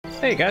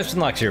Hey guys,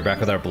 Finlox here, back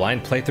with our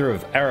blind playthrough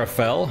of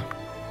Arafel.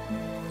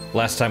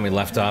 Last time we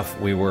left off,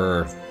 we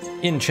were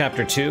in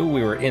Chapter 2,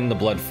 we were in the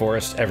Blood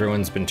Forest,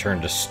 everyone's been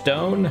turned to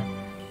stone.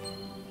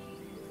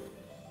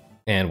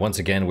 And once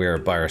again, we are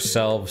by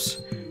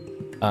ourselves.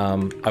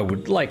 I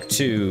would like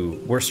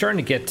to... We're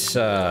starting to get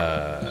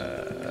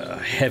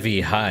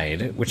heavy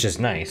hide, which is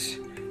nice.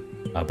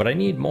 But I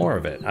need more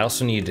of it. I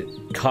also need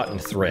cotton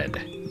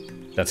thread.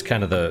 That's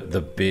kind of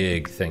the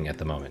big thing at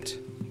the moment.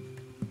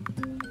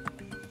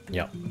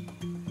 Yep.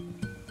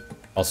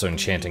 Also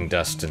enchanting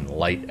dust and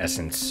light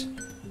essence.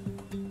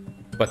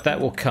 But that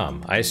will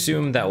come. I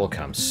assume that will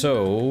come.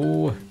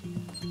 So...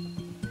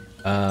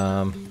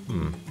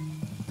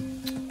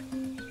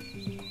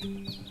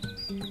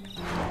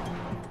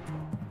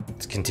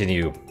 Let's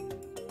continue,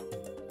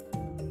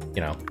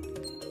 you know,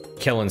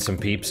 killing some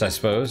peeps, I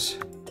suppose.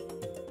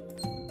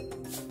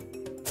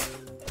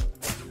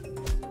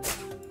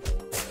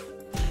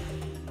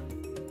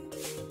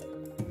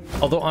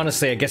 Although,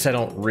 honestly, I guess I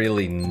don't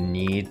really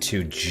need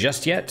to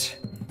just yet.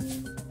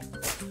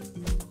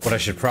 What I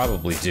should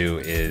probably do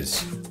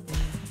is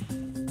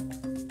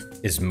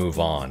move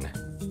on.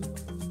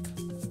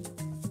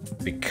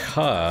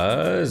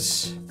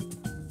 Because...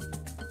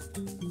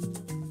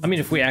 I mean,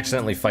 if we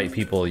accidentally fight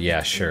people,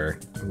 yeah, sure.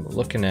 I'm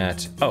looking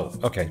at... Oh,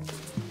 okay.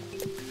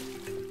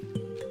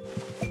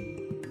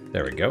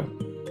 There we go.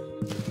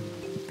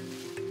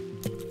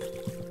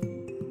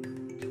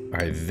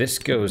 Alright, this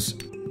goes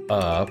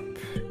up.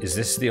 Is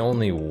this the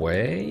only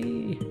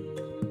way?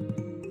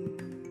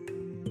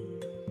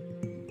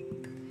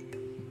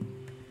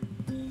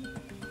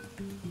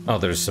 Oh,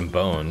 there's some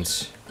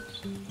bones.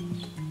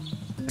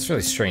 That's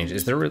really strange.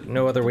 Is there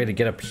no other way to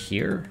get up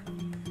here?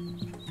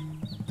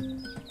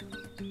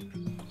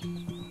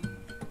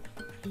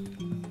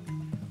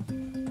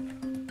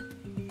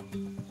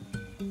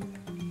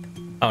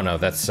 Oh no,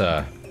 that's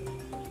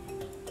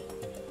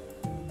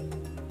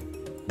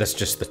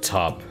just the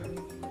top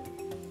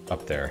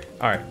up there.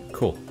 Alright,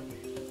 cool.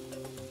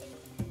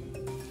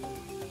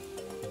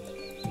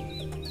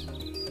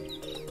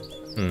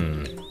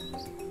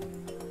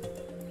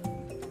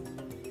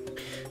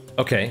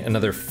 Okay,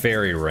 another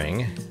fairy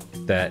ring.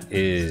 That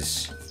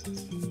is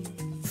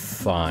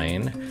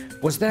fine.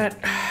 Was that...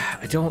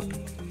 I don't...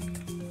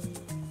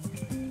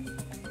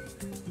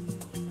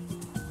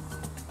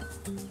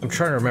 I'm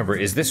trying to remember.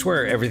 Is this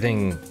where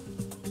everything...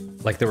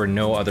 Like, there were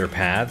no other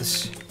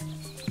paths?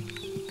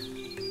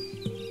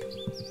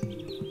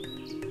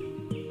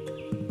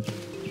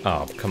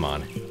 Oh, come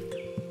on.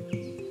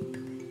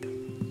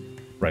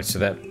 Right, so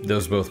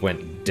those both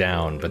went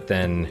down, but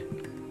then...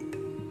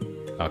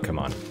 Oh, come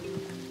on.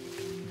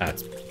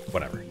 That's...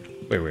 whatever.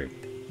 Wait.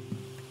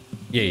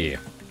 Yeah.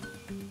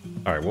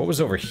 Alright, what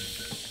was over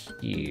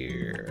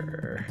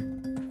here?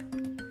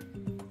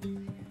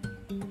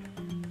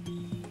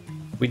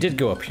 We did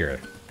go up here.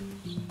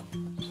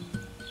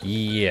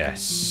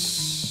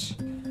 Yes.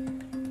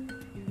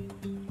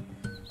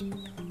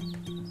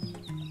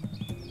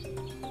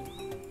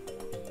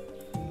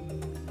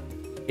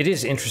 It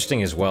is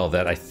interesting as well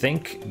that I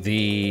think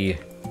the...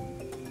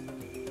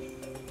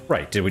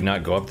 Right, did we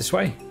not go up this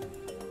way?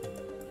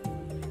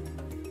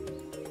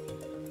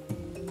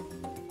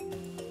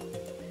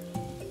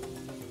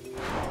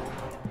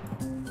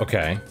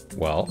 Okay,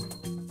 well...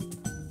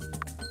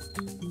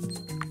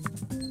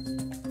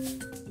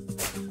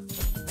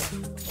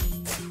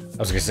 I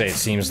was gonna say, it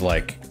seems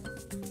like...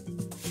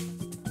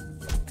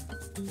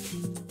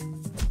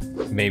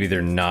 maybe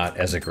they're not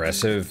as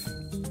aggressive.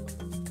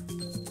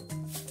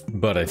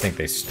 But I think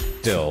they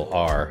still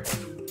are.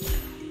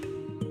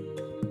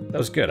 That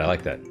was good, I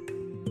like that.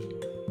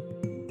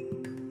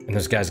 And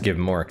those guys give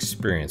more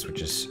experience,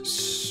 which is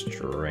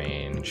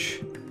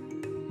strange.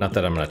 Not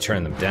that I'm gonna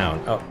turn them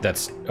down. Oh,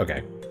 that's...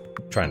 okay.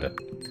 Trying to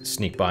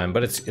sneak by him,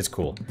 but it's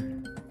cool.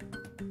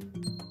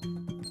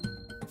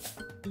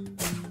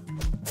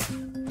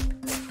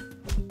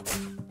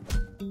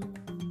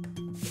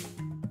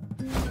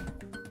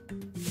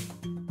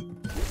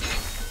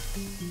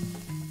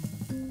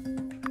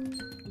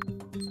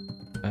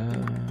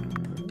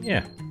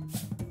 Yeah.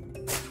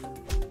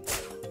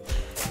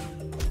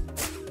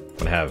 I'm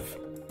gonna have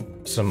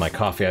some of my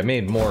coffee. I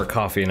made more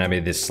coffee and I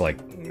made this, like,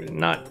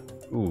 not...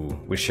 Ooh,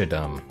 we should,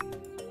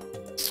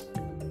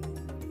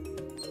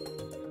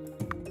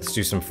 let's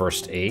do some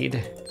first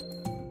aid.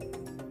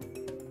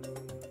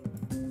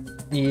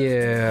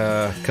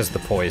 Yeah, because the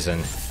poison.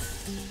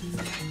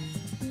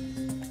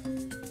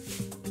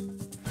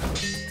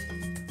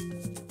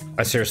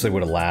 I seriously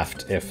would have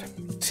laughed if...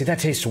 See, that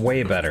tastes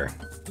way better.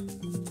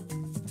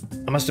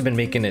 I must have been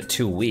making it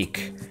too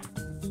weak.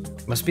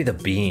 It must be the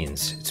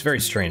beans. It's very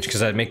strange,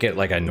 because I'd make it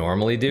like I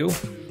normally do.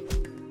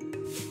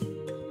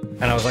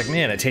 And I was like,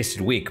 man, it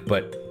tasted weak,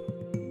 but...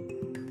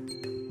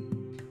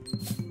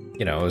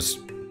 You know, it was...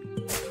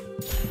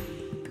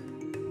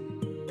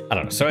 I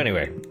don't know. So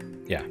anyway,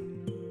 yeah.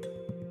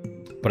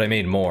 But I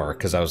made more,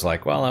 because I was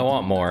like, well, I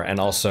want more,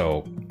 and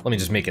also, let me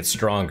just make it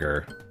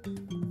stronger.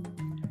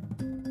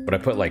 But I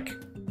put, like...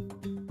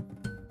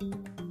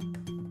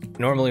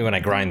 Normally when I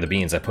grind the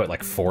beans, I put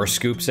like 4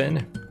 scoops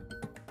in.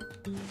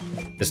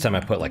 This time I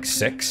put like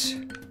 6.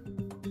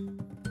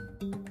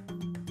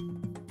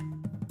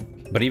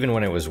 But even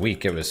when it was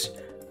weak, it was...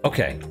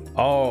 Okay.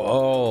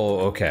 Oh,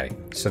 okay.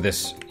 So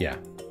this, yeah.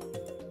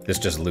 This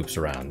just loops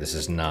around. This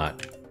is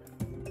not...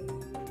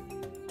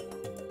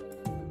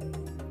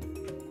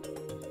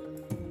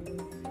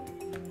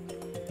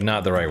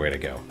 not the right way to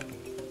go.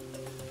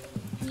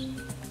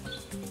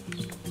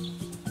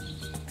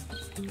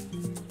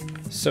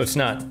 So it's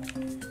not...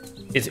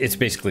 It's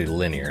basically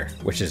linear,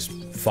 which is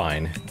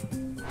fine.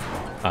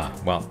 Ah,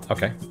 well,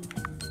 okay.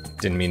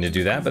 Didn't mean to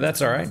do that, but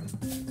that's alright.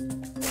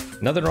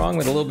 Nothing wrong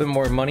with a little bit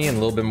more money and a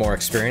little bit more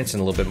experience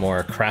and a little bit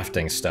more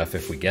crafting stuff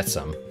if we get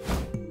some.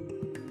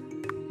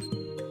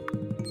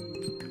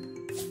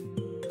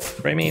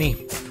 Right,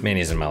 Manny?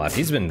 Manny's in my lap.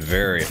 He's been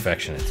very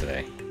affectionate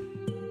today.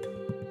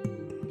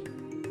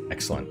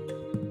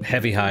 Excellent.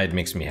 Heavy hide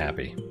makes me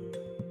happy.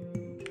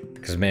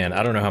 Because, man,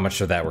 I don't know how much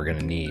of that we're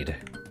gonna need.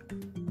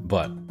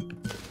 But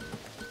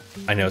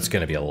I know it's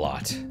gonna be a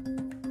lot.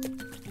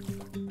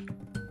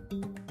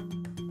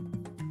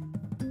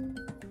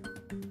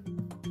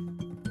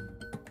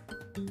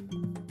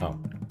 Oh.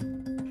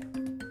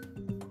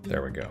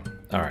 There we go.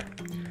 Alright.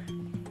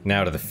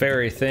 Now to the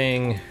fairy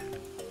thing.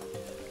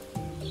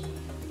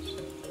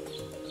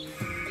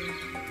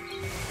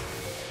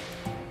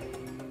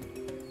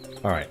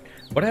 Alright.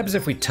 What happens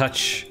if we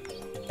touch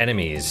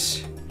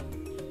enemies?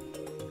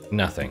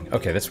 Nothing.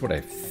 Okay, that's what I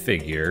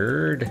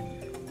figured.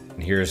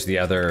 And here's the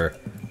other...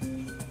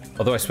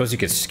 Although I suppose you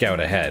could scout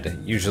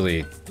ahead.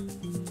 Usually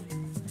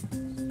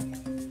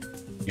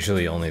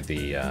only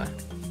the...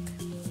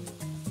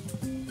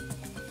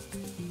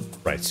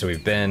 Right, so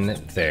we've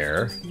been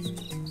there.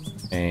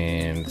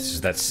 And this is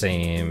that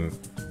same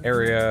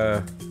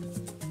area.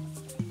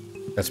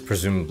 That's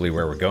presumably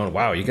where we're going.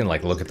 Wow, you can,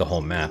 like, look at the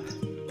whole map.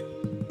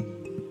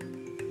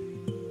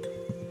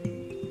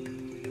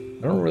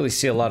 I don't really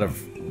see a lot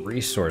of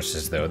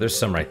resources, though. There's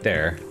some right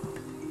there.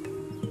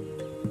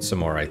 Some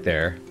more right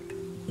there.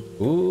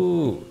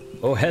 Ooh.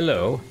 Oh,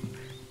 hello.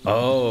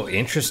 Oh,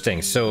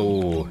 interesting.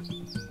 So...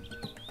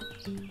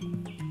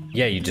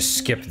 yeah, you just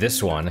skip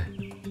this one.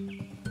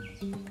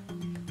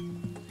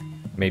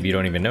 Maybe you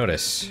don't even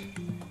notice.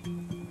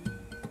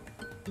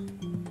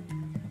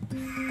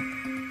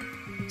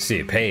 See,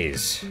 it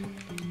pays.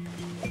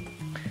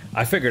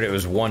 I figured it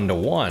was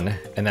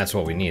 1-to-1, and that's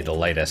what we need, the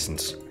light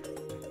essence.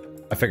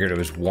 I figured it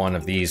was one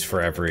of these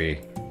for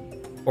every...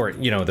 or,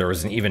 you know, there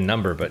was an even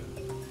number, but...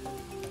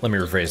 let me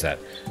rephrase that.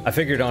 I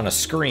figured on a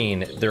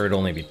screen, there would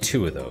only be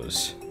 2 of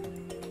those.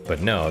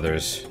 But no,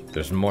 there's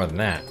more than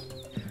that.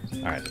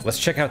 Alright, let's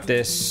check out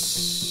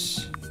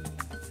this...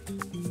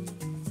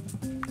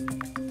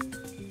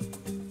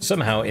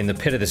 Somehow, in the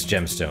pit of this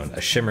gemstone,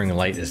 a shimmering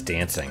light is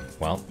dancing.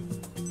 Well...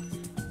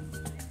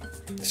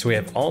 so we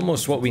have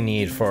almost what we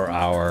need for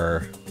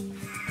our...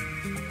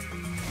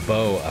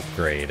 bow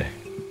upgrade.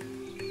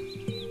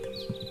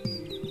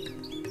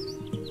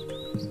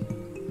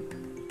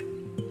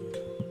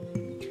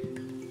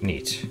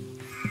 Neat.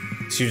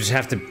 So you just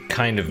have to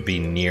kind of be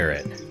near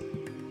it.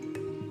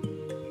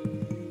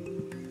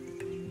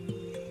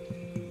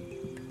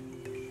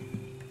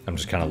 I'm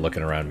just kind of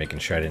looking around, making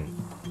sure I didn't...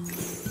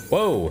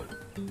 Whoa!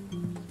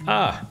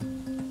 Ah!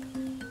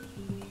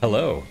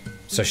 Hello.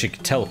 So she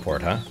could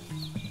teleport, huh?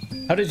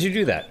 How did you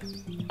do that?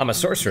 I'm a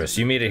sorceress.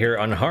 You made it here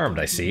unharmed,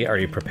 I see. Are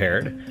you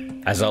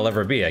prepared? As I'll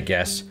ever be, I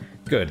guess.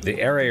 Good.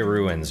 The Area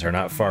ruins are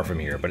not far from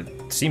here, but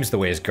it seems the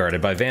way is guarded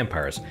by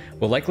vampires.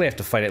 We'll likely have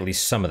to fight at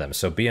least some of them,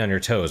 so be on your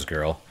toes,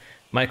 girl.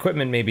 My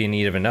equipment may be in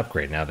need of an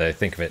upgrade now that I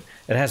think of it.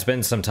 It has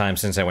been some time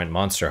since I went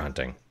monster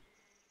hunting.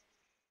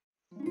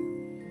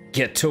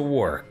 Get to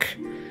work.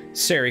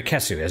 Sari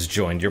Kesu has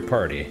joined your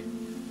party.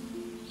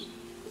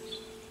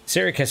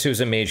 Sari Kesu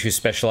is a mage who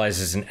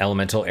specializes in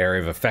elemental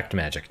area of effect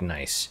magic.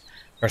 Nice.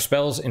 Our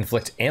spells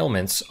inflict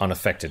ailments on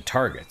affected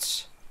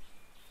targets.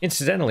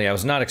 Incidentally, I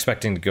was not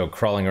expecting to go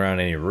crawling around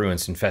any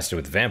ruins infested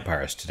with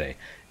vampires today.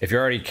 If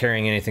you're already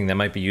carrying anything that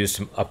might be used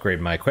to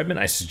upgrade my equipment,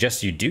 I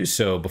suggest you do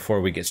so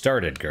before we get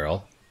started,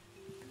 girl.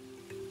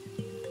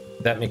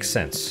 That makes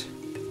sense.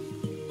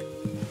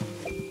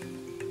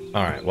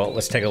 Alright, well,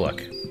 let's take a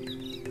look.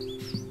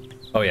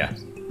 Oh yeah,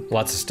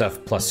 lots of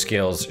stuff plus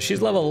skills. She's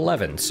level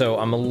 11, so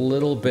I'm a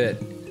little bit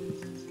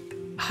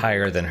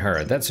higher than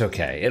her. That's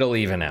okay, it'll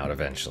even out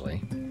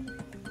eventually.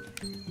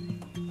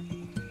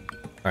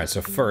 Alright,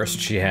 so first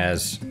she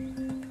has...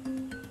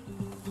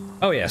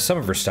 oh yeah, some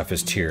of her stuff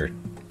is tier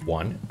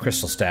 1.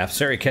 Crystal Staff.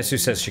 Sari Kesu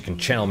says she can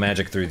channel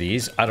magic through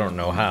these. I don't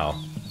know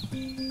how.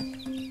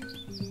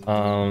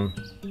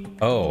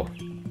 Oh.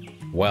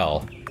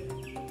 Well.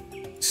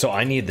 So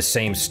I need the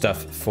same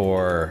stuff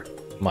for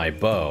my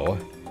bow.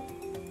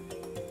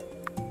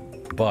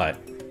 But...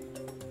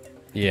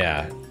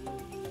 yeah.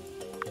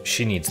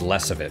 She needs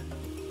less of it.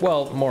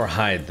 Well, more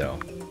hide, though.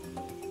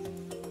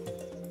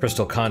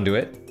 Crystal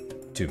Conduit.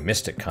 To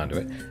Mystic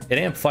Conduit. It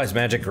amplifies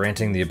magic,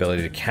 granting the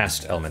ability to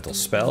cast elemental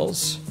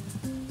spells.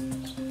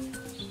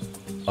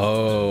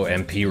 Oh,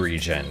 MP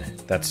regen.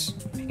 That's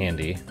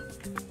handy.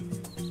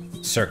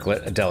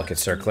 Circlet, a delicate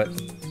circlet.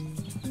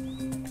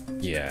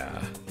 Yeah.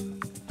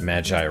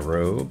 Magi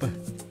robe.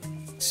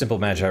 Simple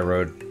Magi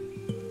robe.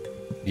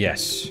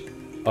 Yes.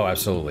 Oh,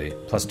 absolutely.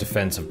 Plus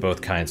defense of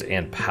both kinds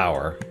and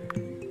power.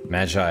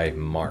 Magi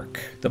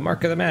mark. The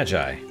mark of the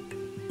Magi.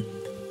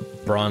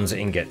 Bronze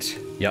ingot.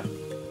 Yep.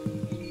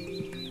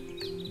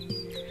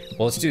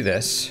 Well, let's do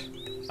this.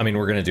 I mean,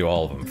 we're gonna do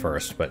all of them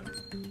first, but...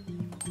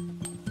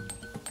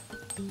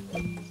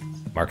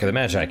 Mark of the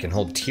Magi can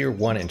hold tier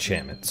 1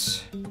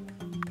 enchantments.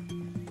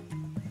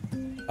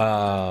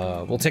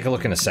 We'll take a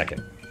look in a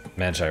second.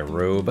 Magi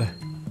robe.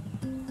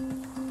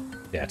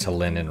 Yeah, it's a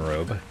linen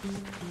robe.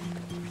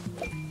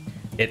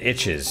 It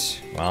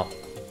itches. Well,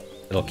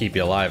 it'll keep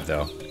you alive,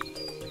 though.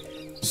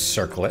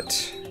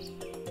 Circlet.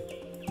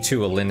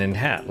 To a linen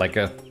hat, like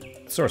a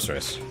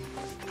sorceress.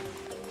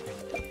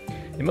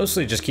 It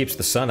mostly just keeps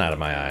the sun out of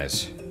my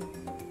eyes.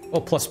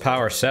 Well, plus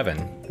power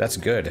 7. That's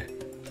good.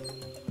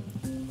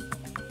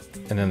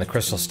 And then the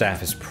crystal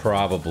staff is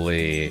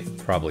probably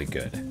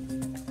good.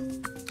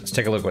 Let's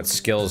take a look what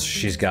skills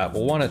she's got.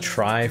 We'll want to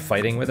try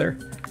fighting with her.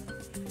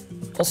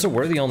 Also,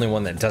 we're the only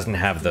one that doesn't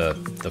have the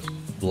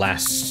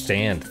last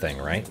stand thing,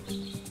 right?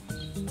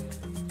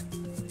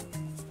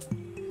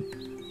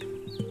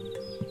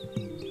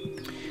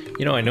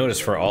 You know, I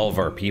noticed for all of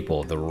our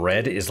people, the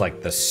red is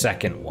like the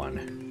second one.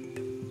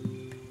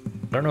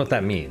 I don't know what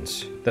that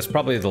means. That's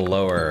probably the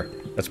lower...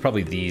 That's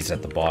probably these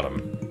at the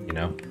bottom, you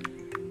know?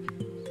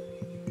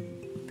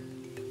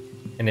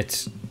 And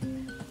it's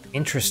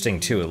interesting,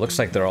 too. It looks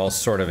like they're all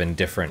sort of in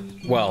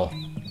different... Well,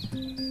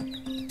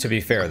 to be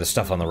fair, the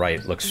stuff on the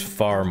right looks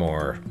far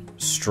more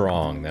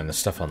strong than the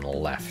stuff on the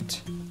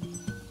left.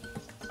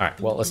 Alright,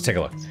 well, let's take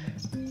a look.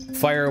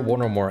 Fire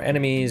one or more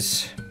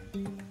enemies.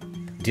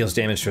 Deals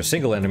damage to a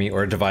single enemy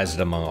or divides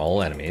it among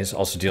all enemies.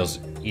 Also deals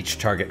each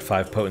target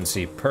 5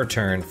 potency per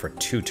turn for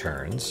 2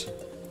 turns.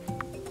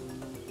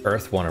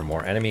 Earth, one or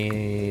more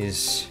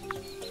enemies.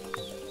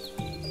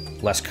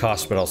 Less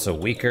cost, but also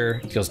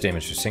weaker. Deals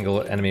damage to a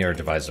single enemy or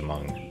divides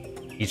among.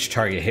 Each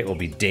target hit will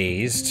be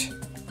dazed.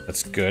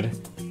 That's good.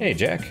 Hey,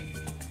 Jack.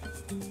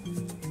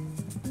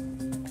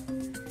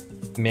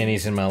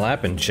 Manny's in my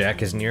lap and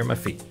Jack is near my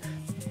feet.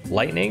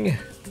 Lightning,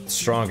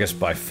 strongest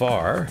by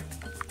far.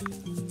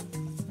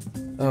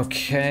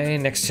 Okay,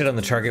 next hit on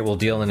the target will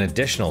deal an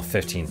additional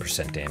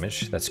 15%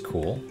 damage. That's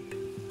cool.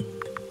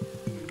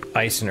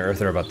 Ice and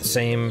earth are about the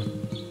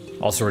same.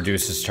 Also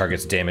reduces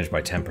target's damage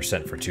by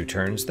 10% for 2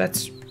 turns.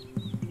 That's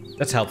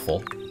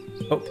helpful.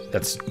 Oh,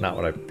 that's not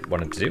what I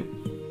wanted to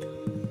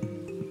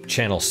do.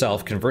 Channel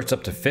Self converts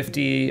up to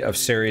 50 of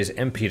Saria's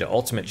MP to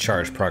ultimate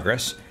charge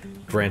progress,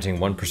 granting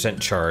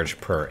 1% charge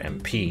per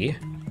MP.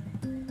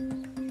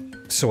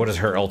 So what does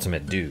her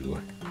ultimate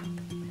do?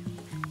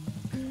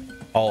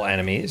 All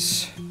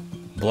enemies.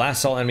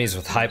 Blasts all enemies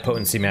with high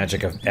potency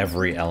magic of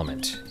every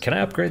element. Can I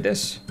upgrade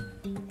this?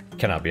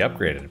 Cannot be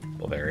upgraded.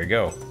 Well, there you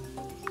go.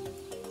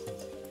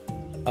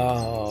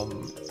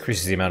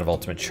 Increases the amount of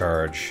ultimate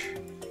charge.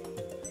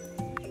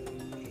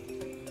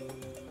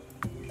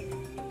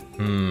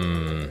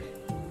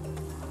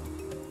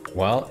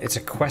 Well, it's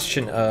a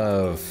question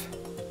of...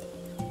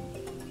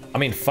 I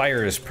mean,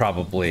 fire is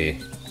probably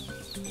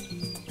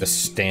the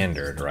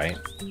standard, right?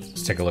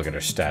 Let's take a look at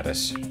her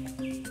status.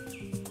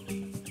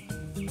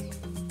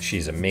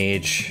 She's a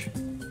mage.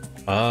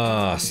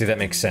 Ah, see, that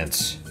makes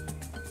sense.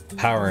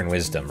 Power and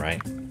wisdom,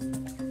 right?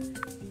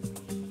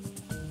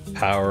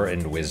 Power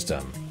and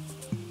wisdom.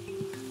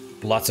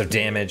 Lots of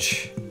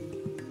damage.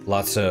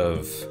 Lots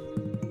of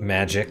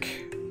magic.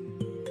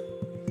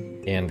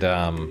 And,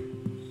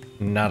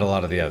 not a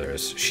lot of the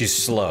others. She's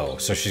slow,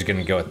 so she's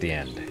gonna go at the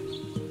end.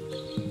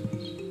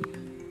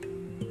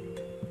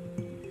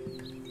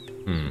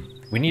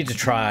 We need to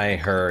try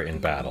her in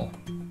battle.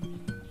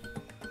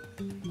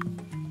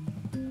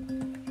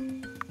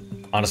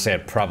 Honestly,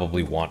 I'd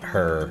probably want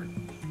her...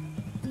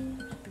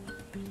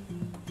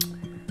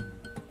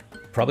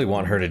 Probably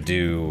want her to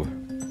do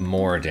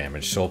more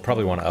damage, so we'll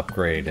probably want to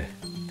upgrade...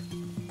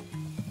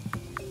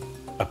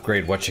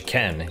 Upgrade what you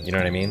can, you know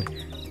what I mean?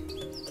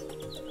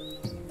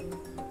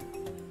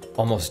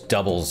 Almost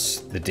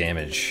doubles the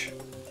damage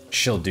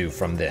she'll do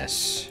from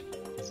this.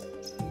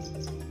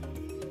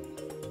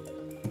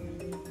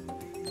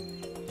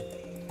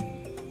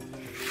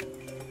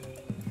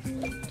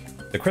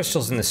 The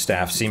crystals in the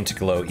staff seem to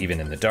glow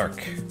even in the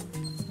dark.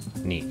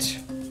 Neat.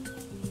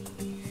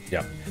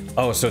 Yep.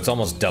 Oh, so it's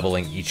almost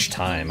doubling each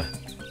time.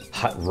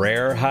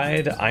 Rare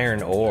hide,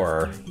 iron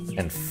ore,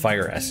 and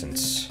fire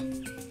essence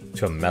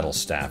to a metal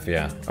staff.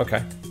 Yeah,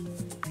 okay.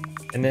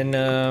 And then,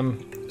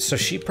 so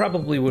she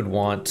probably would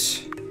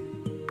want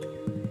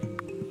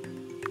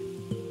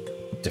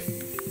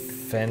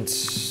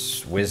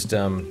defense,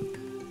 wisdom.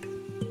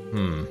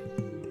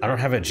 I don't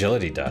have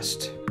agility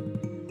dust.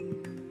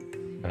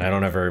 And I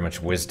don't have very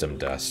much wisdom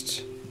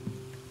dust.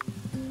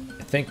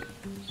 I think...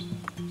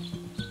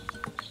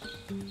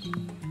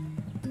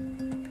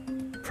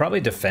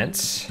 Probably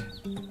defense.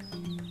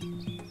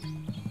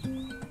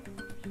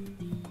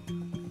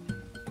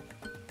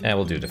 Yeah,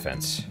 we'll do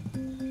defense.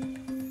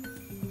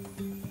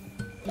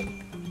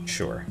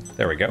 Sure.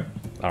 There we go.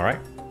 All right.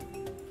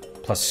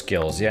 Plus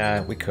skills.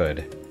 Yeah, we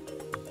could.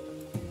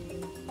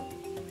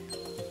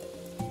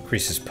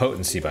 Increases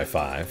potency by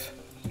 5.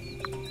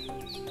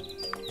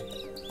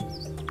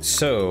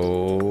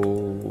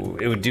 So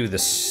it would do the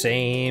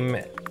same.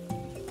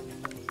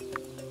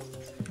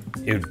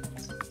 It would.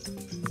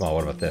 Well,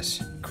 what about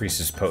this?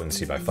 Increases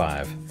potency by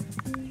 5.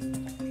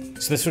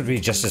 So this would be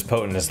just as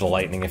potent as the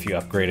lightning if you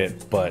upgrade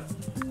it, but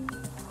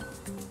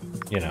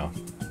you know.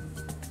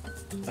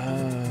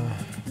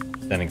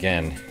 Then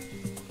again,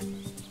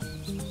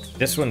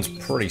 this one's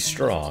pretty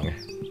strong.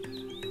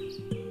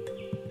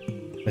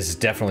 This is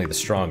definitely the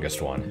strongest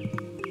one.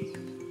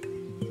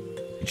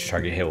 Each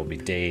target hit will be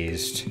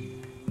dazed.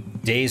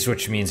 Dazed,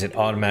 which means it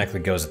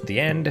automatically goes at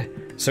the end.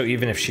 So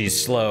even if she's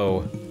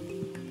slow,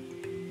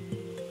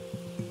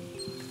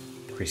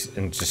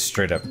 and just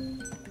straight up,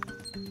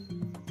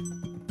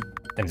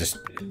 and just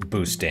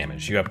boost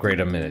damage. You upgrade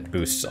them and it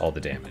boosts all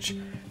the damage.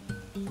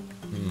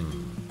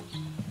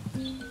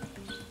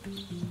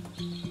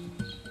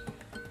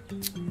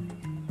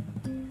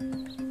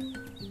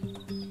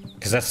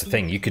 Because that's the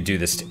thing, you could do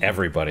this to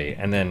everybody,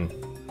 and then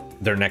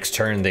their next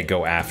turn they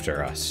go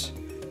after us.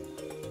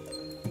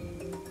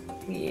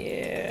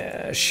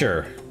 Yeah,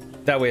 sure.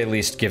 That way at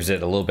least gives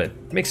it a little bit,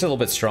 makes it a little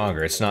bit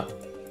stronger. It's not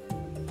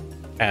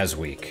as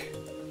weak.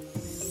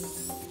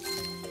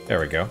 There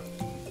we go.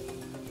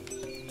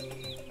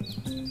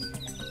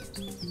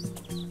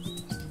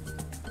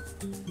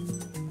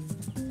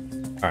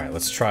 Alright,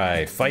 let's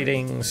try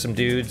fighting some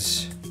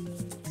dudes.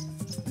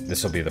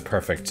 This will be the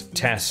perfect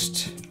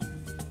test.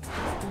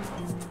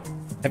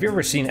 Have you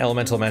ever seen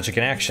elemental magic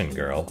in action,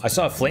 girl? I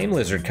saw a flame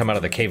lizard come out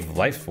of the Cave of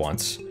Life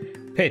once.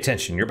 Pay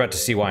attention, you're about to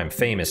see why I'm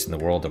famous in the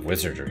world of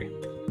wizardry.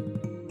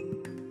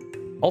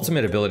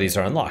 Ultimate abilities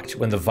are unlocked.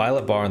 When the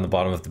violet bar on the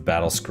bottom of the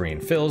battle screen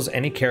fills,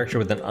 any character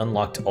with an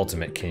unlocked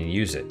ultimate can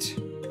use it.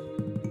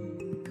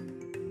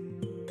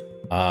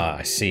 Ah,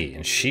 I see.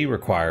 And she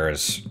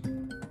requires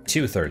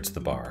 2/3 the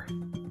bar.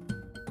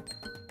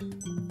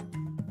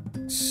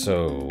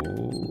 So...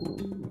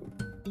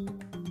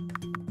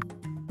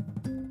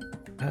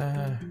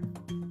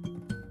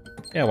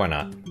 yeah, why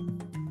not?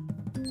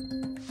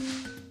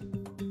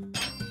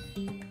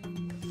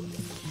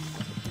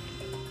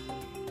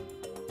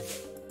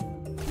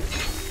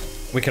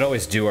 We could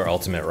always do our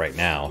ultimate right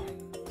now.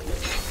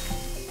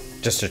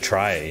 Just to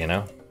try it, you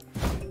know?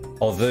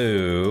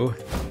 Although...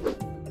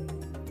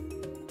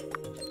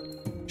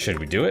 should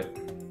we do it?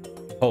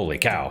 Holy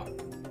cow.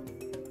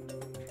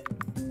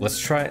 Let's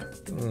try it.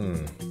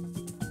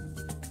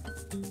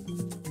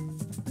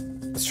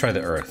 Let's try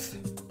the earth.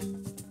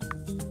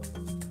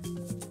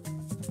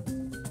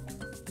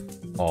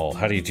 Oh,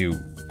 how do you do...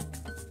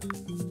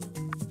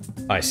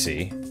 I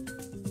see.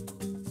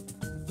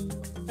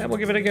 And we'll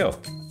give it a go.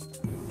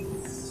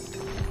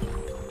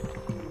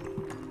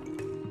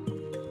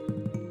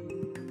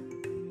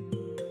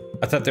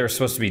 I thought they were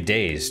supposed to be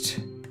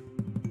dazed.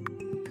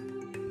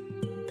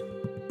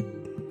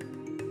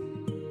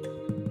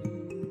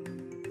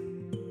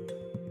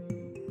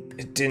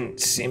 It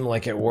didn't seem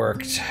like it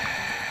worked.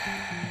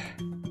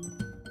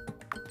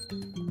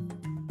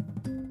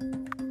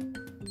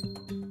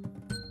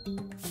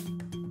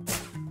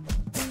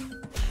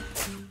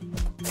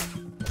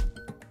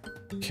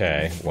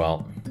 Okay,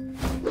 well.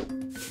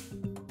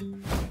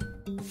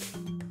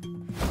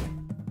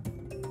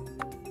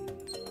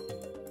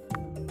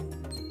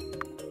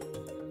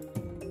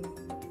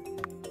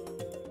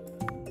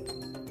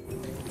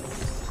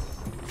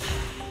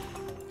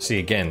 See,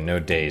 again, no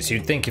days.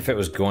 You'd think if it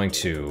was going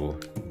to...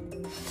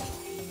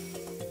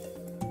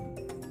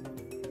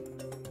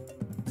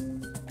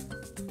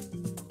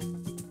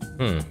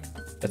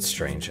 That's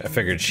strange. I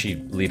figured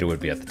Lita would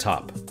be at the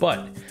top.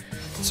 But,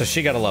 so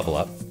she got a level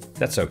up.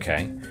 That's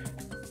okay.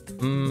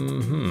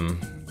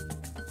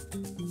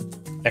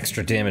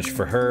 Extra damage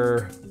for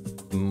her.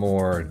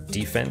 More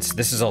defense.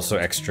 This is also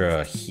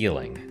extra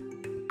healing.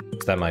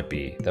 So that might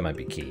be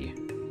key.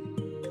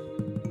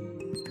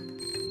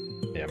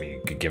 Yeah, I mean,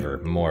 you could give her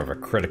more of a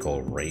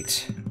critical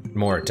rate.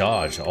 More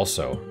dodge,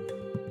 also.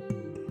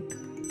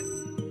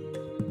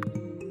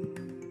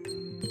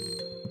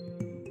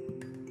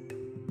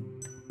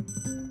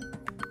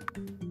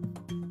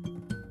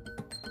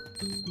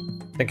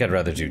 I think I'd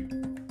rather do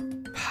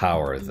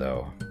power,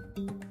 though.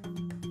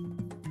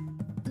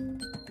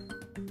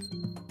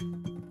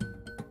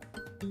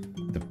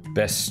 The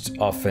best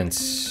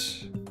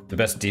offense... the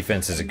best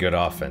defense is a good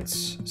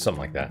offense.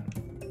 Something like that.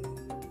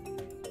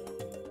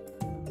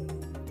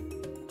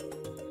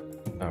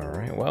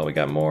 Alright, well, we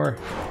got more.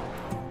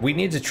 We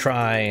need to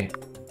try...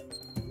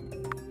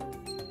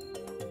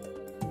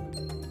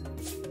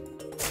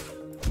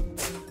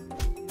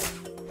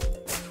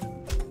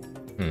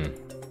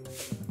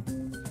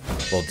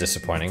 A little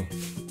disappointing.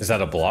 Is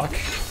that a block?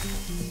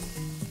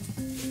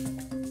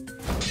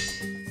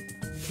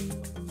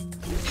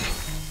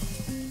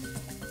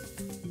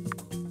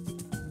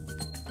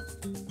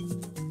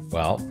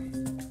 Well.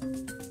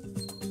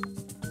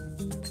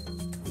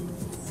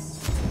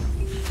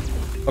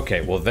 Okay,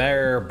 well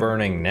they're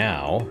burning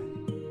now.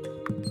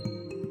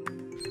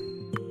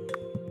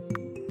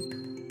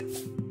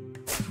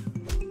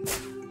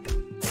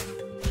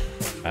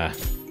 Ah.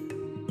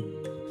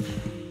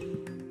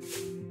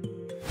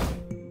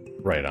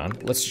 Right on.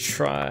 Let's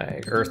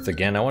try Earth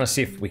again. I want to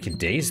see if we can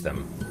daze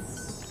them.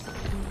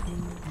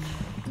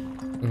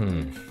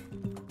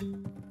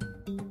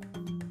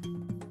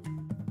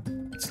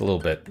 It's a little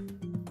bit...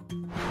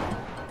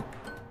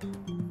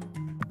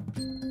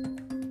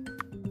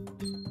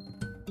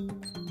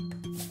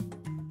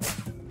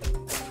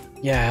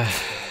 Yeah.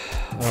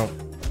 Oh.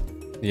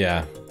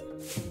 Yeah.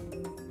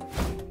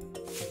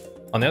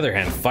 On the other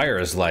hand, fire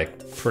is,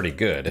 like, pretty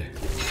good.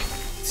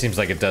 It seems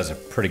like it does a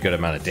pretty good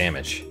amount of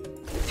damage.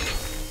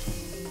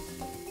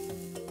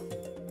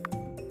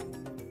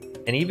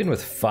 And even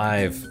with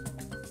 5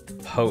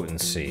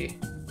 potency,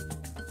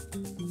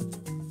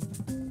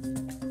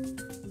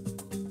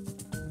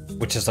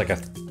 which is like a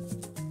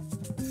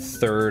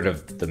third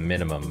of the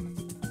minimum.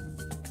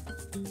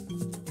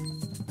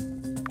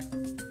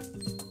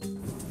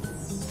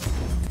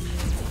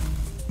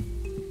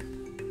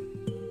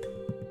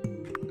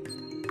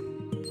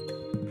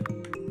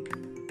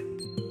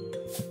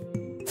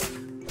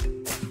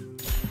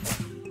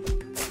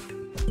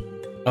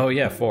 Oh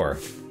yeah, 4.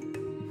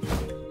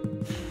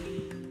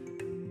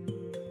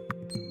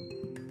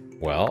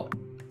 Well,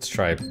 let's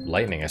try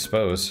lightning, I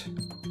suppose.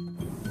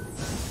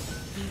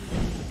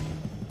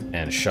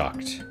 And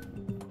shocked.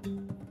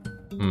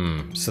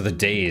 So the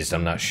dazed,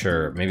 I'm not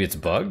sure. Maybe it's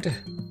bugged?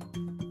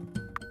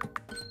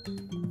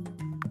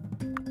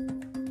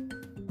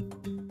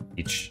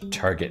 Each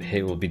target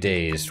hit will be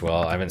dazed.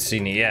 Well, I haven't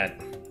seen it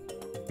yet.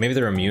 Maybe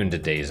they're immune to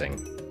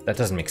dazing. That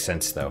doesn't make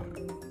sense, though.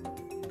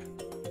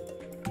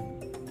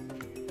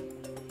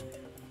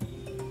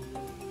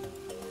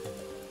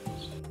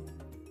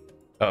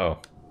 Uh-oh.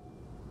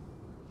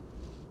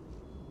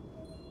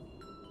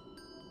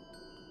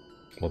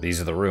 Well,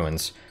 these are the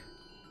ruins.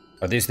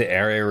 Are these the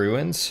Array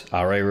ruins?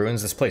 Array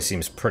ruins? This place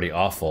seems pretty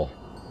awful.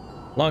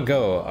 Long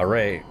ago,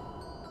 Array,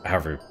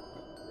 however,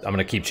 I'm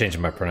gonna keep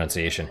changing my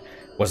pronunciation,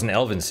 was an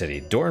elven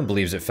city. Doran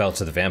believes it fell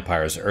to the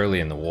vampires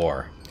early in the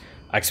war.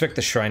 I expect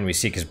the shrine we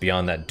seek is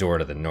beyond that door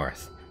to the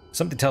north.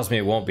 Something tells me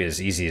it won't be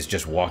as easy as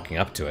just walking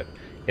up to it.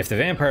 If the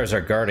vampires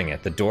are guarding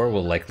it, the door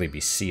will likely be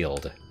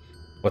sealed.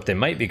 What they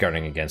might be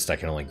guarding against, I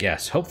can only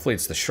guess. Hopefully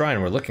it's the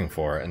shrine we're looking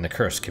for, and the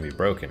curse can be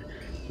broken.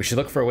 We should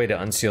look for a way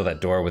to unseal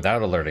that door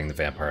without alerting the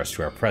vampires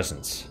to our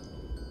presence.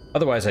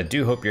 Otherwise, I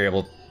do hope you're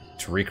able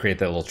to recreate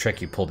that little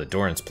trick you pulled at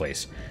Doran's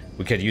place.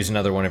 We could use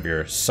another one of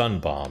your sun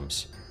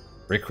bombs.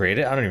 Recreate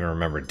it? I don't even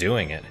remember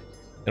doing it.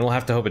 Then we'll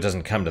have to hope it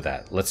doesn't come to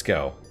that. Let's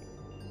go.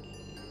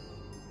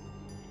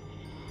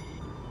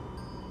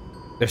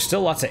 There's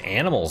still lots of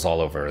animals all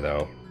over,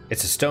 though.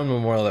 It's a stone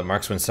memorial that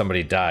marks when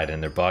somebody died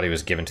and their body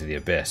was given to the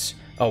abyss.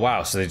 Oh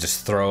wow, so they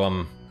just throw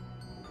them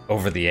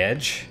over the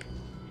edge?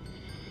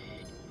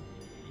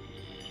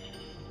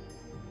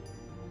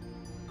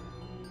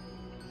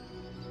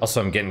 Also,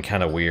 I'm getting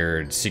kind of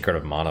weird Secret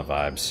of Mana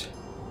vibes.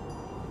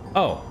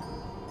 Oh.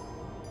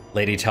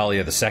 Lady Talia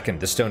II.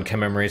 This stone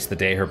commemorates the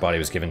day her body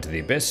was given to the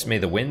abyss. May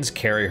the winds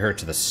carry her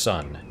to the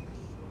sun.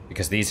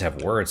 Because these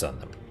have words on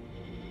them.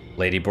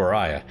 Lady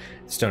Boraya.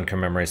 The stone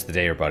commemorates the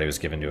day her body was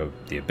given to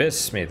the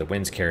abyss. May the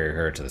winds carry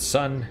her to the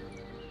sun.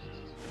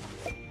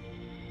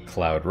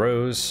 Cloud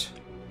Rose.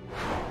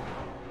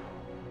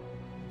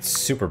 It's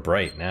super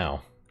bright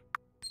now.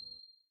 It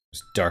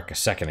was dark a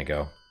second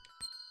ago.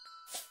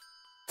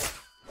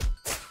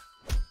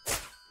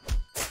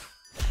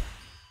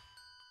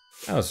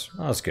 That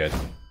was good.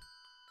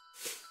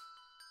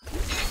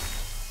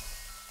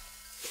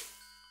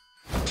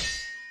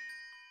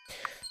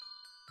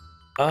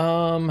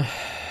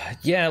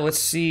 Yeah, let's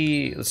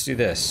see. Let's do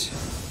this.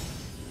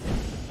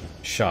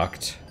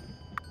 Shocked.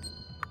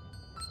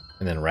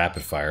 And then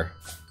rapid fire.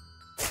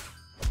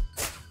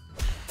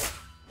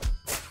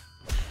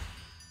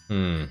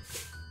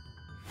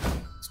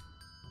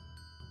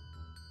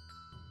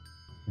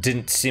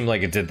 Didn't seem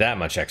like it did that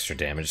much extra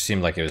damage. It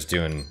seemed like it was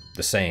doing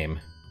the same.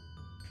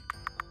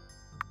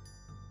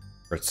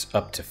 Or it's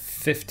up to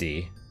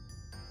 50.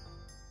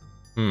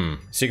 So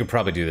you could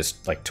probably do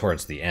this, like,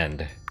 towards the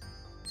end.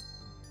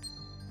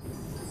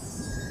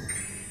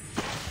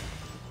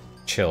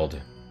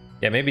 Chilled.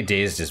 Yeah, maybe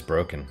Dazed is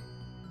broken.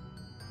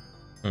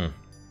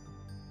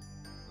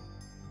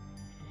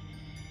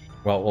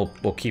 Well,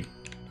 we'll keep...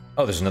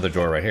 Oh, there's another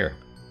door right here.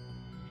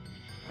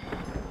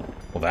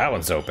 Well, that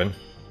one's open.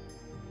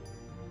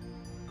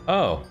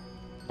 Oh.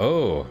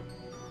 Oh.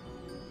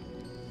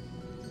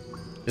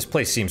 This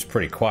place seems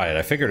pretty quiet.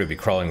 I figured it would be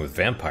crawling with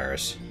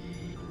vampires.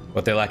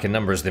 What they lack in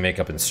numbers, they make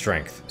up in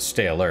strength.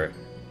 Stay alert.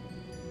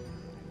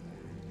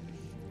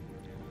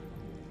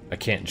 I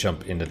can't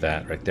jump into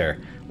that right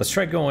there. Let's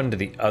try going to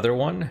the other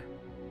one.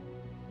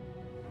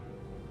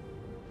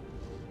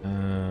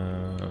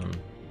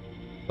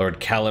 Lord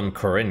Callum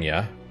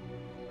Corinia.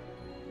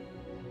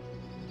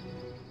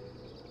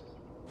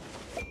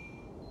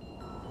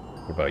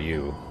 What about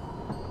you?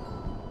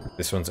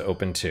 This one's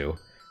open too.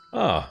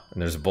 Oh,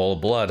 and there's a bowl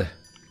of blood.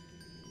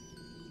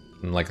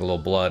 And like a little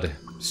blood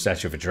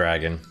statue of a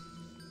dragon.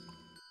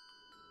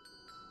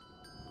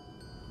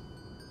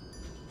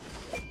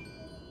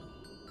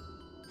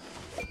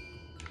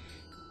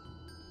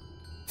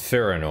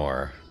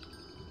 Thuranor.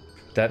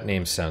 That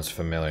name sounds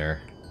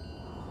familiar.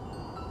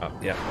 Oh,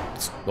 yeah.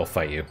 We'll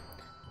fight you.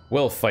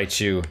 We'll fight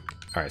you.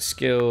 Alright,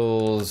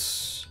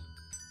 skills...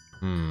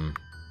 Yeah,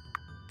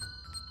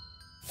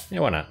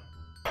 why not?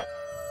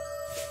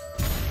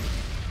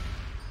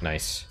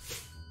 Nice.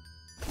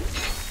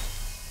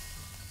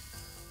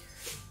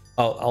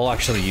 I'll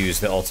actually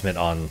use the ultimate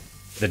on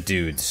the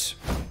dudes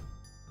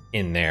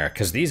in there,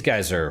 because these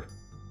guys are...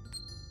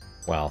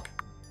 Well...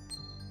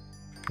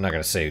 I'm not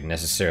gonna say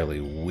necessarily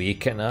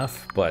weak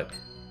enough, but...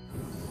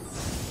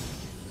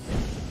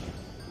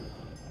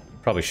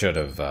 Probably should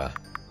have,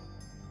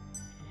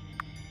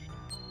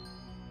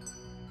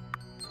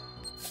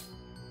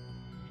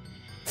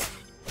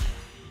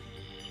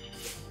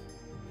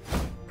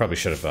 Probably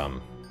should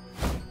have,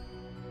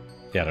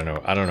 yeah,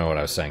 I don't know what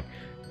I was saying.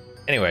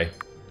 Anyway.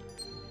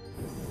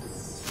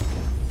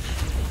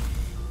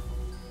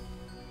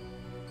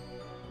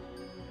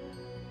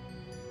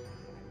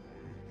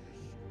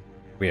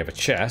 We have a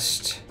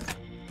chest.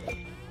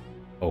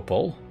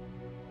 Opal.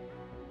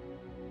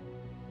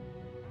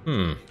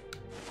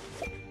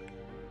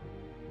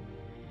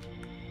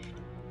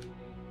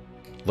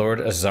 Lord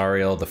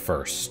Azariel the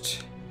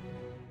First.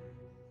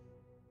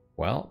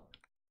 Well.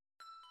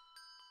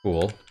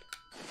 Cool.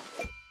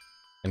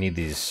 I need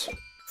these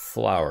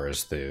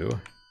flowers, though.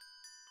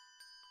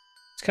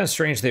 It's kind of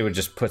strange they would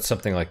just put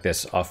something like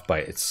this off by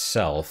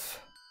itself.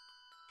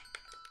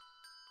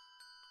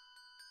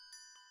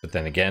 But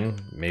then again,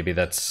 maybe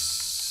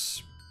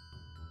that's...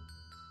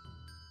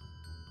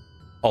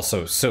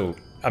 Also, so,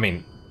 I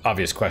mean,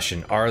 obvious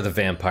question. Are the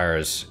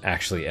vampires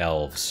actually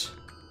elves?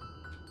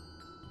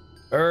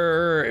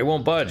 It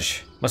won't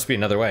budge. Must be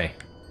another way.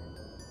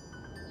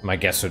 My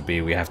guess would be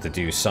we have to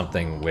do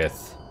something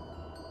with...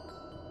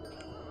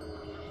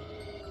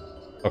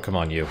 Oh, come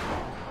on, you.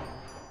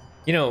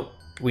 You know,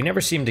 we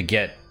never seem to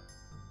get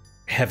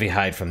heavy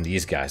hide from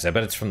these guys. I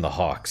bet it's from the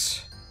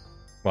hawks.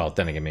 Well,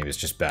 then again, maybe it's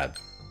just bad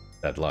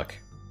luck.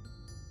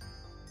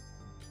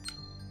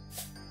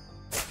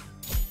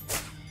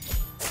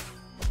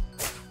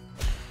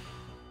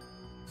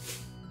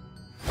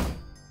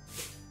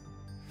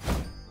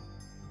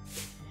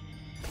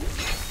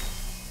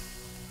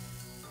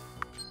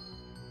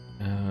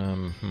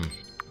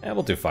 Yeah,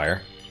 we'll do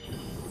fire.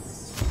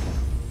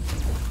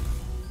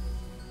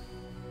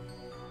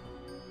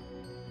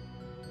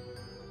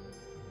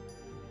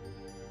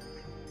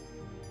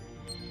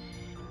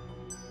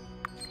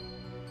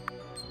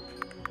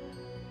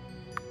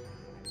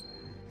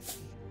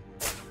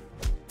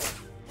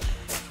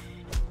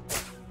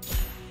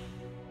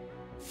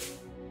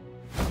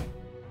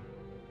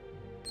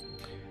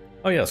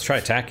 Oh yeah, let's try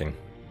attacking.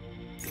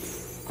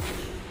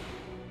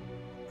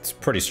 It's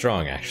pretty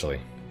strong, actually.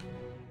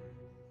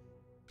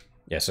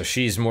 Yeah, so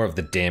she's more of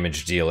the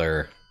damage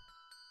dealer.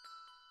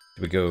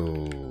 Do we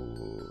go...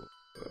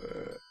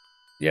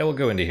 yeah, we'll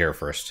go into here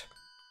first.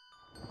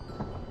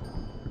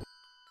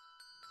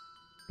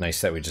 Nice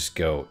that we just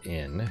go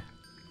in.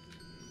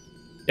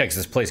 Yeah, because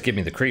this place gave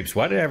me the creeps.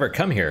 Why did I ever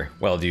come here?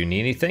 Well, do you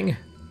need anything?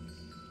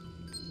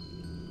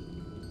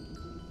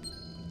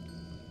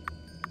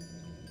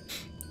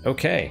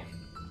 Okay.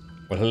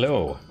 Well,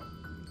 hello.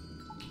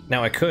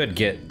 Now I could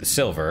get the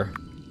silver.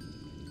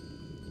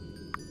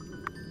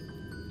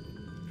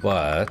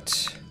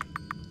 But...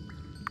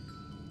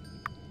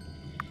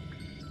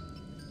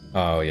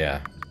 oh,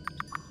 yeah.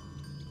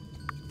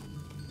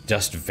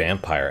 Dust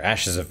Vampire.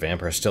 Ashes of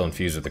Vampire still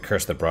infused with the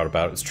curse that brought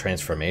about its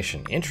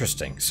transformation.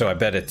 Interesting. So I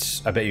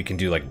bet you can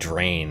do, like,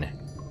 Drain.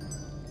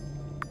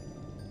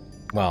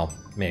 Well,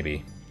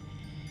 maybe.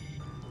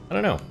 I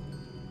don't know.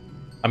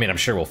 I mean, I'm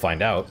sure we'll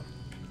find out.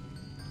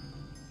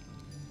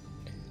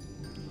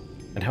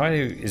 And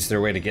is there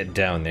a way to get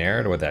down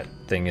there to where that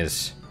thing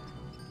is?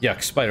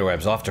 Yuck,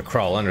 spiderwebs. I'll have to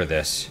crawl under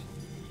this.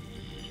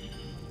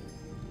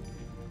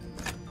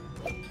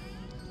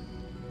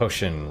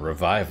 Potion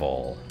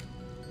Revival.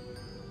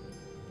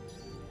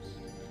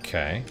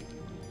 Okay.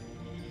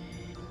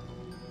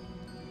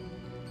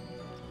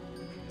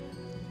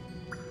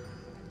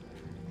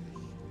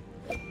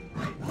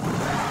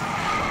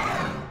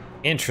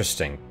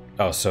 Interesting.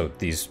 Oh, so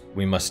these,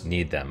 we must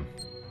need them.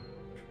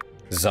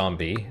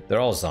 Zombie. They're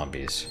all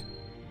zombies.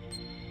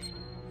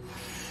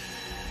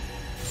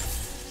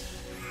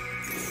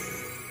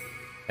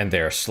 And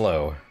they're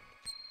slow.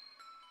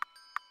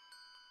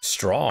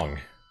 Strong.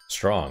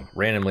 Strong.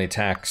 Randomly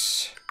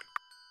attacks.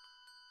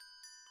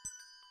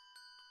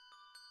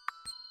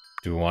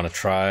 Do we want to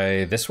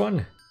try this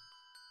one?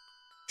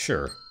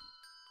 Sure.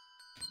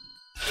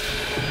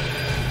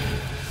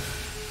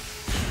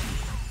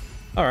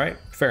 Alright,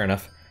 fair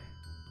enough.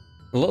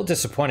 A little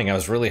disappointing, I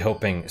was really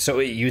hoping... so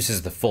it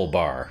uses the full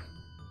bar.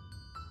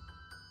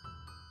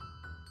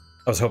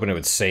 I was hoping it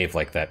would save,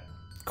 like, that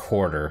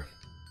quarter.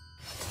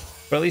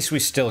 But at least we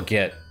still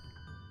get...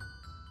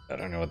 I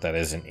don't know what that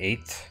is, an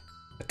eighth?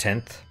 A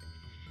tenth?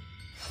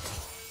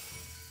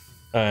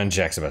 And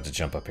Jack's about to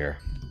jump up here.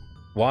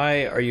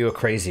 Why are you a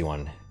crazy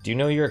one? Do you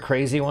know you're a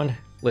crazy one?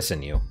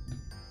 Listen, you.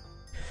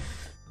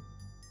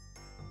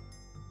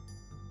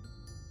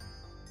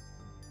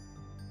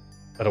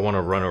 I don't want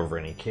to run over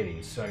any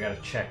kitties, so I gotta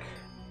check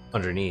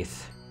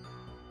underneath.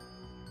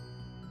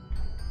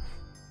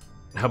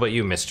 How about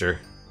you, mister?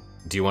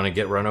 Do you want to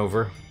get run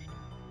over?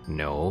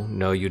 No,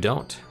 no you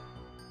don't.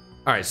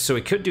 Alright, so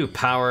we could do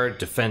power,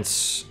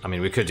 defense... I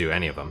mean, we could do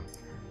any of them.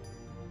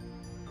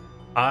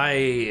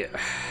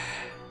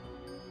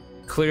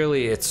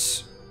 Clearly,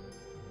 it's...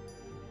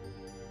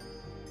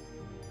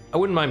 I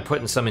wouldn't mind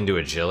putting some into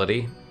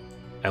agility.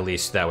 At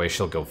least that way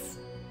she'll go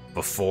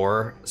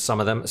before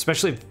some of them.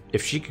 Especially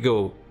if she could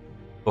go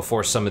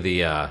before some of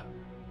the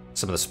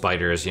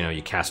spiders. You know,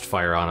 you cast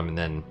fire on them and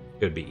then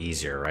it would be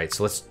easier, right?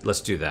 So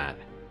let's do that.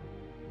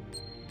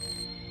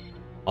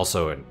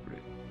 Also,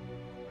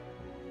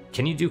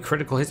 can you do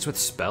critical hits with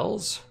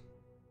spells?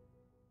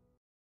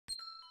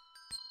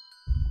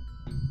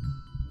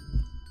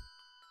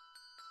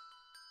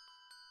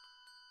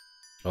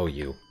 Oh,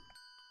 you.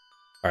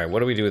 Alright, what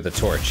do we do with the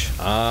torch?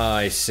 Ah,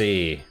 I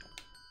see.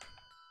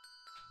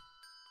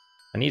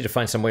 I need to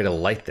find some way to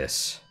light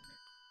this.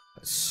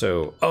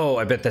 So, oh,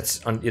 I bet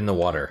that's in the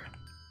water.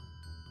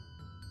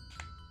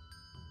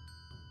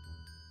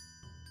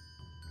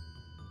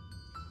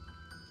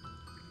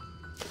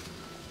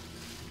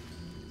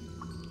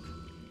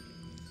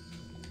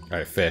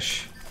 Alright,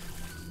 fish.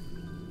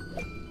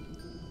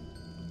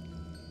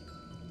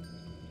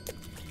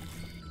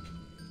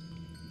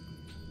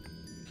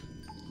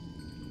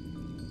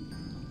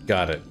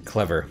 Got it.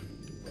 Clever.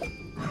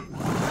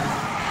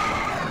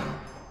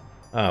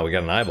 Oh, we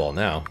got an eyeball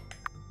now.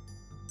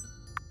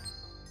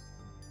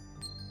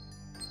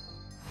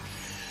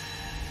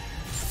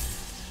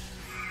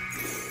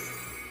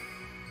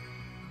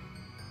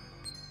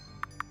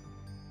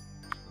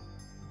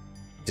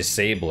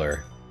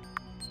 Disabler.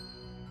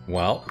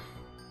 Well,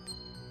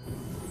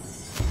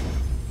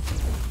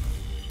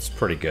 it's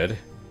pretty good.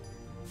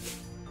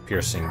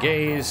 Piercing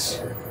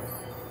gaze.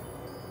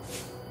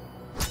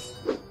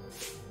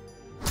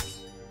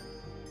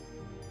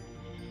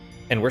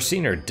 And we're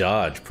seeing her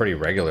dodge pretty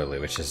regularly,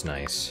 which is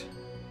nice.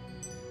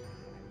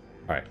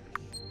 Alright.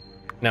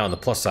 Now, on the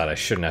plus side, I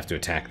shouldn't have to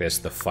attack this.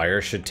 The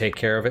fire should take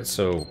care of it,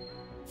 so...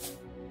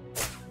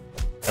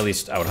 At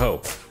least, I would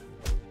hope.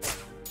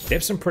 They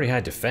have some pretty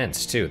high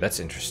defense, too. That's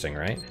interesting,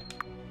 right?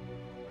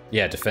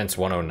 Yeah, defense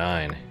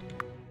 109.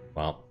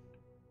 Well.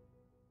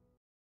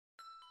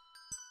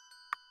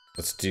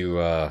 Let's do,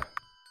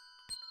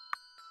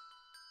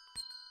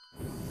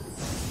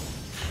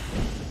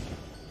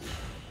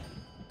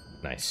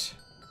 Nice.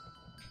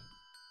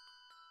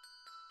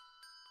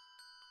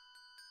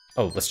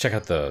 Oh, let's check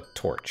out the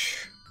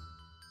torch.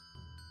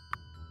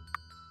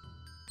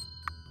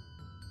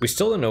 We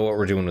still don't know what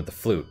we're doing with the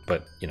flute,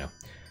 but, you know.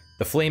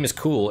 The flame is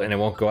cool and it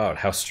won't go out.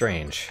 How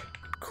strange.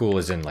 Cool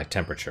is in, like,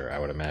 temperature, I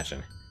would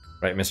imagine.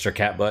 Right, Mr.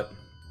 Catbutt?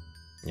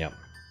 Yep.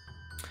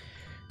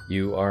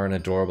 You are an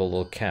adorable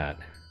little cat.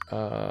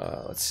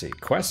 Let's see.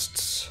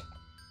 Quests.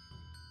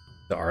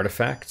 The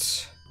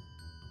artifacts.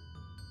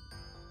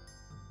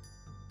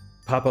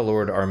 Papa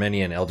Lord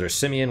Armenia and Elder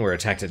Simeon were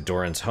attacked at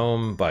Doran's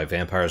home by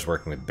vampires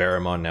working with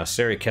Barramon. Now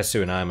Seri,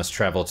 Kesu, and I must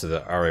travel to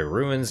the Are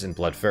ruins in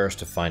Bloodferris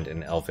to find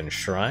an elven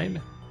shrine.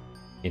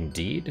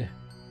 Indeed.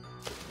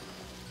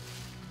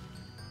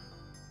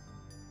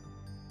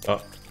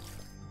 Oh.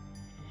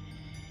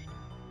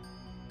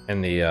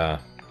 And the,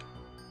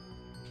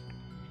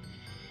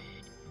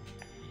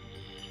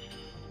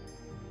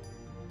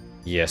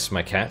 Yes,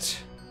 my cat.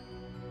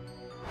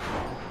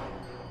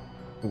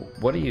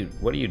 What are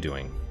you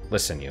doing?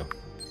 Listen, you.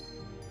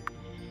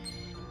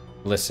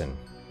 Listen.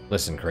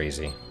 Listen,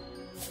 crazy.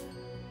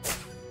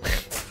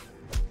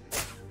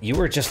 You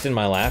were just in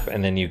my lap,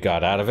 and then you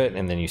got out of it,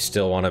 and then you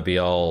still want to be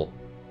all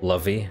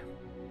lovey?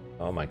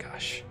 Oh my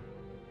gosh.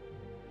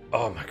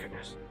 Oh my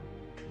goodness.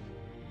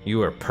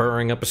 You are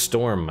purring up a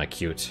storm, my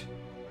cute.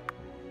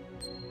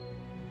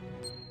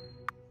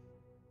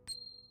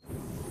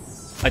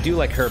 I do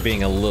like her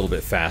being a little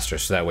bit faster,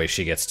 so that way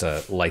she gets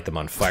to light them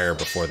on fire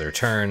before their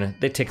turn.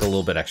 They take a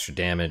little bit extra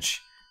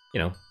damage. You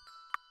know,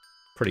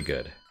 pretty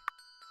good.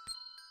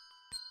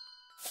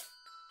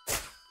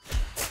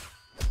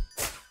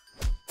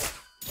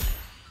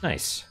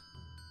 Nice.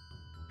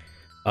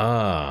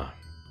 Ah,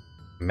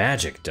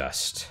 magic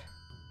dust.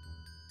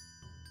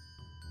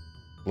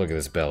 Look at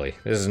this belly.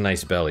 This is a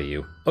nice belly,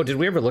 you. Oh, did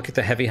we ever look at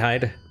the heavy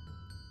hide?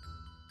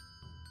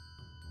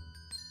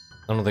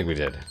 I don't think we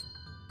did.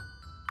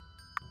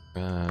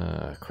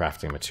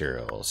 Crafting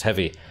materials.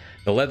 Heavy.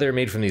 The leather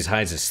made from these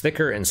hides is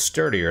thicker and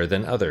sturdier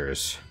than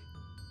others.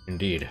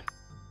 Indeed.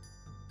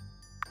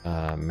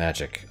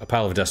 Magic. A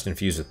pile of dust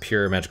infused with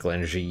pure magical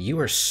energy. You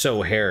are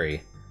so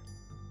hairy.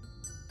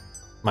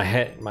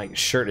 My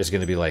shirt is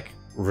going to be like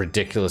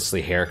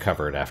ridiculously hair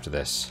covered after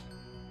this.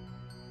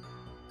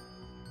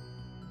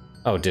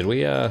 Oh, did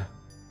we, I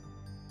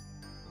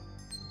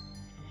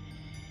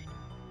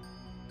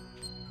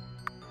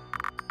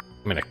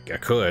mean, I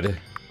could.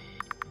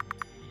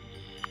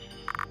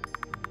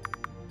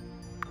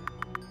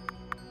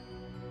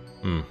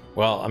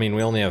 Well, I mean,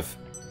 we only have...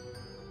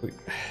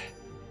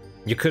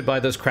 You could buy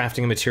those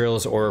crafting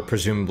materials, or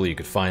presumably you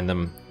could find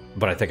them.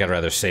 But I think I'd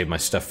rather save my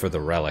stuff for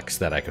the relics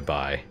that I could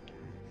buy.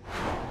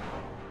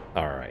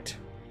 Alright.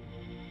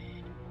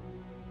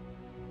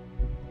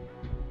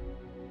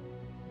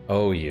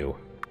 Oh, you.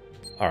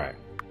 Alright.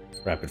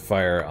 Rapid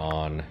fire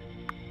on...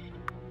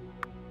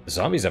 The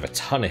zombies have a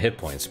ton of hit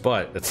points,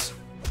 but that's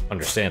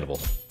understandable.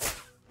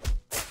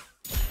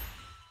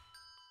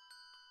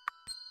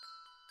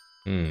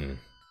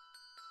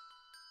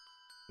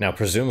 Now,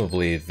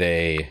 presumably,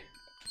 they...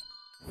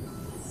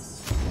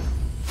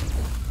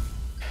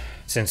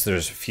 Since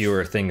there's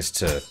fewer things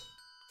to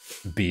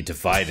be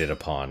divided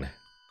upon,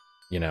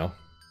 you know?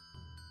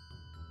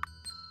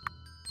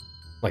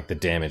 Like, the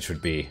damage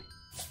would be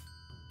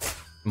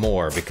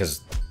more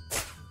because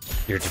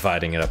you're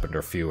dividing it up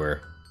into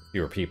fewer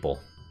people.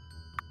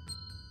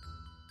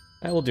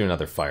 I will do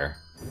another fire.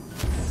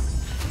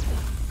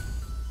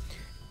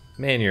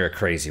 Man, you're a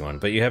crazy one,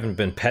 but you haven't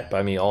been pet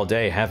by me all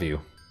day, have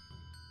you?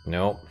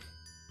 Nope.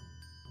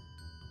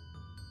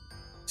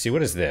 See,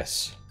 what is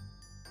this?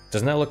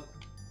 Doesn't that look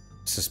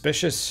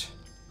suspicious?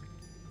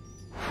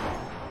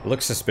 It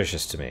looks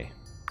suspicious to me.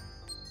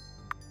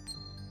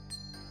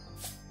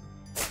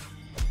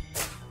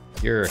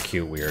 You're a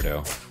cute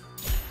weirdo.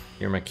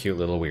 You're my cute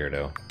little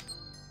weirdo.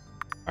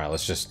 Alright,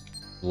 let's just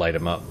light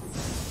him up.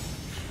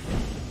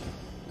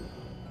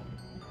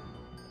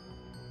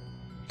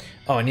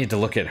 Oh, I need to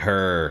look at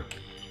her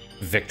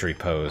victory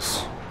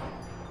pose.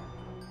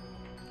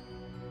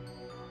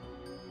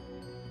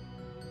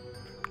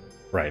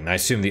 Right, and I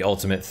assume the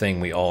ultimate thing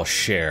we all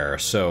share,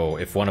 so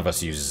if one of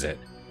us uses it,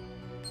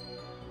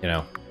 you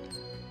know.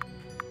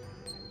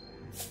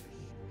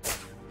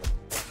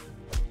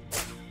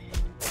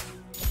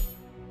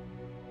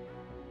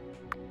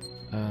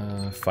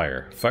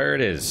 Fire. Fire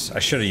it is. I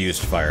should have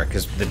used fire,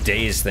 because the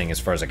daze thing, as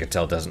far as I could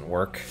tell, doesn't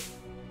work.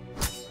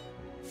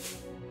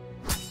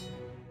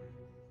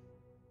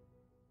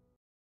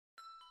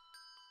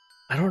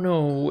 I don't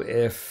know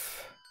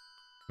if...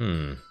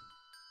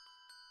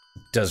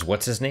 Does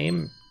what's his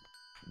name?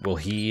 Will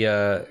he,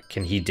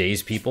 can he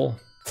daze people?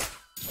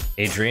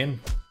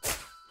 Adrian?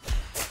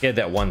 He had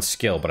that one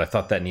skill, but I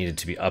thought that needed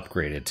to be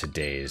upgraded to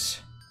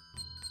daze.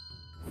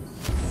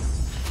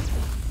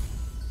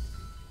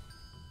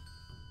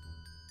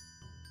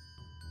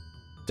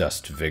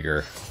 Dust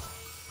Vigor.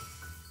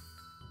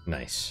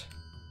 Nice.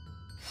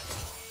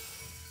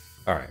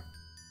 Alright.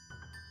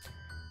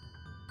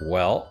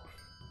 Well...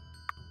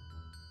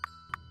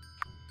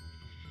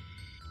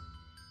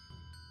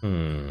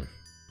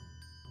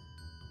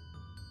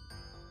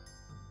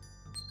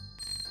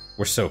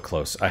 We're so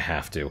close. I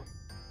have to.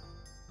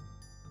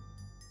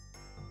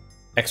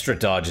 Extra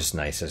dodge is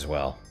nice as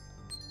well.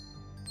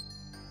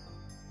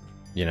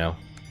 You know?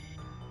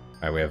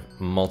 Alright, we have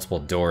multiple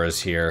doors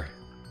here.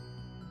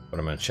 But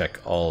I'm gonna check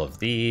all of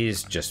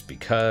these just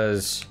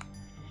because.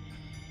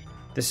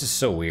 This is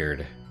so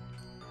weird.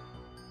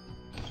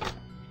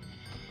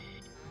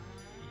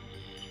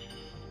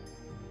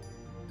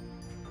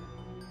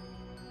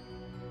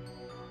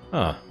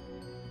 Huh.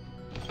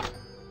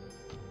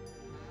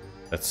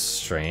 That's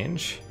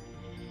strange.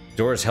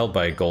 Door is held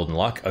by a golden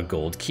lock. A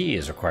gold key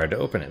is required to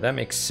open it. That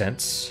makes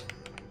sense.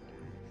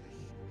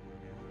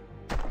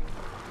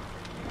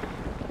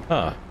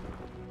 Huh.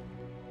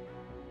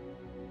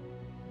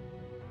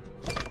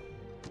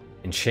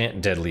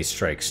 Enchant Deadly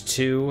Strikes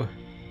 2.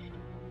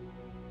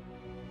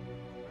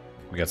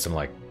 We got some,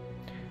 like,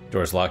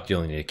 doors locked, you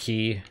only need a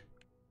key.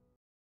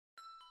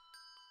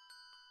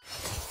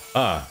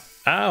 Ah.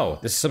 Ow!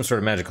 This is some sort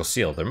of magical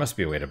seal. There must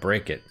be a way to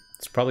break it.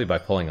 It's probably by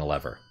pulling a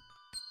lever.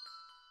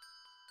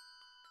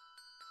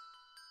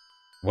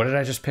 What did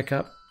I just pick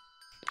up?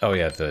 Oh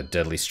yeah, the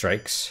Deadly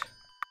Strikes.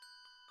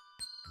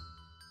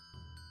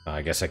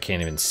 I guess I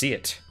can't even see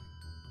it.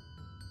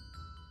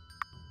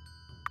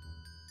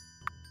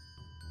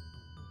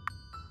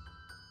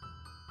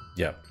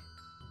 Yep.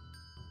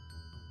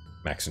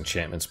 Max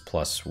enchantments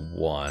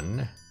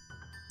 +1.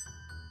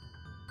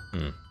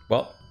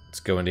 Well, let's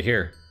go into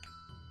here.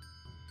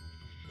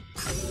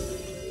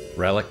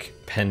 Relic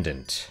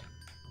Pendant.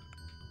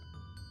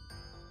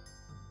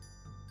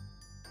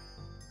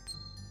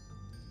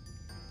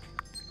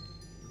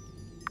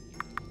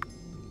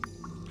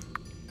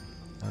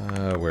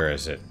 Where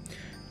is it?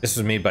 This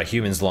was made by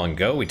humans long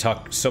ago. We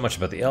talk so much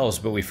about the elves,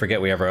 but we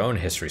forget we have our own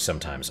history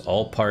sometimes.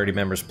 All party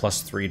members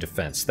 +3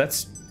 defense.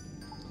 That's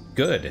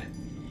good.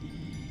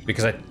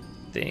 Because I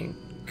think...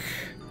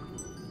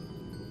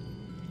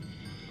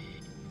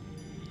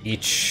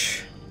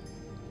 each...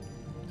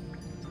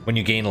 when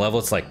you gain a level,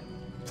 it's like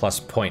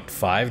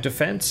 +0.5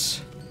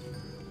 defense?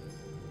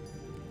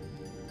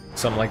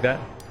 Something like that.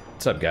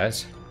 What's up,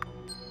 guys?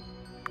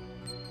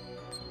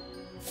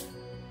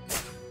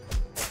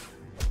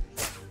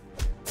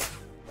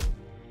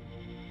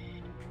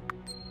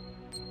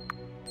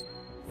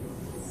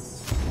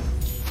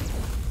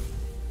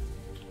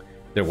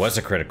 There was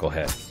a critical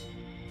hit.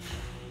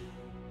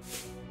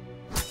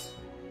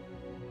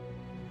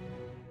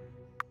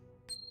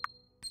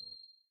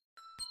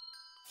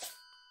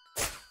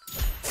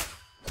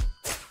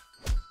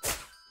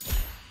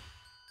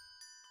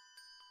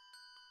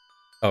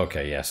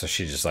 Okay, yeah, so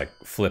she just, like,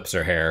 flips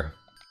her hair.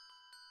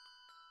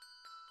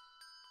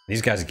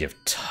 These guys give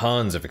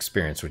tons of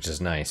experience, which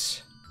is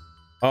nice.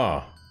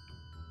 Oh.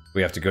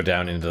 We have to go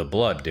down into the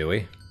blood, do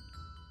we?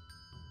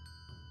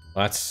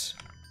 Well, that's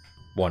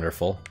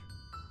wonderful.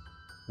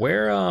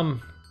 Where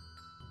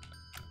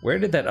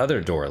did that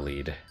other door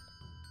lead?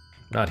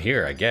 Not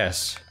here, I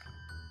guess.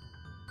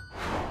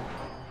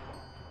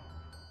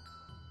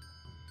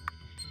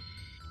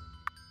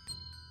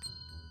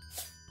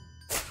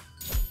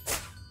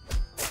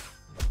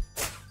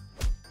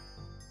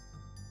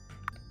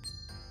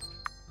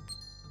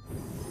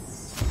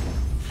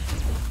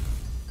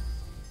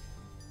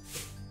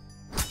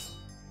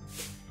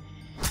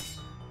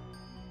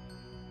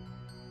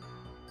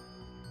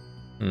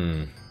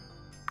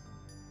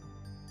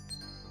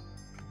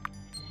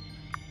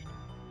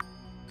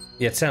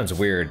 Yeah, it sounds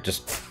weird,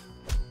 just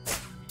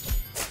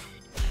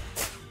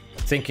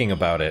thinking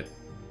about it.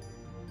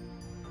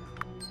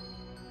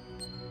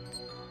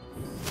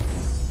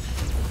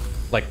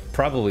 Like,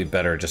 probably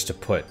better just to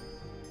put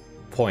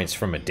points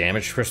from a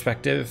damage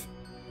perspective,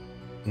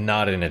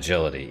 not in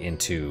agility,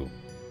 into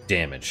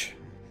damage.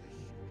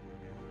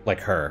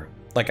 Like her.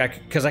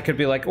 Like, because I could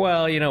be like,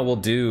 well, you know, we'll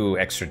do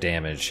extra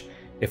damage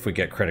if we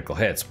get critical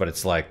hits, but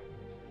it's like,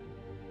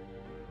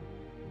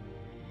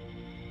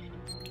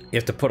 you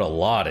have to put a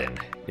lot in,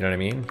 you know what I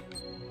mean?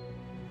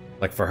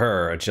 Like for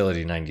her,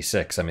 agility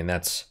 96, I mean,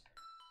 that's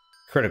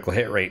critical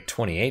hit rate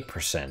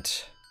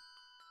 28%.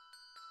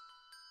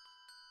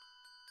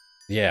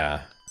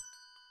 Yeah.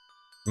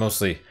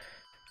 Mostly,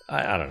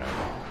 I don't know.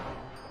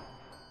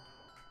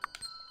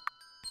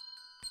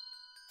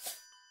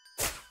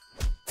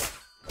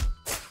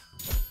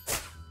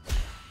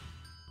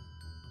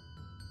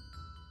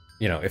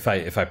 You know, if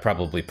I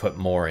probably put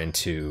more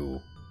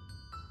into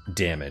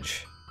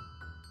damage.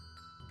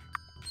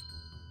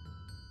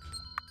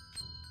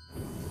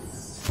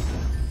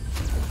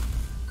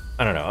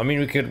 I don't know. I mean,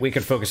 we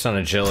could focus on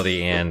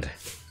agility and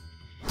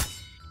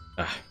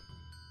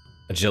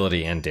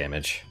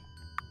damage.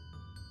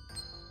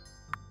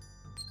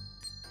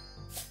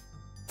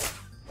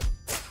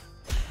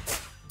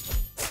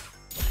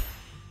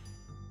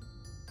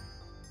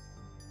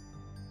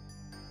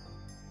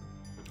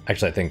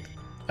 Actually, I think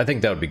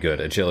that would be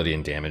good. Agility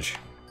and damage,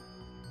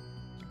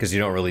 because you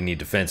don't really need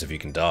defense if you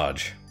can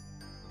dodge.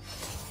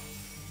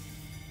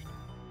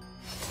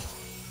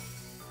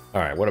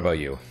 All right. What about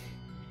you?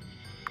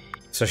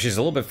 So she's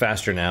a little bit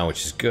faster now,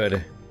 which is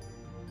good.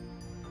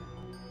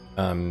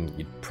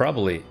 You'd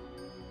probably...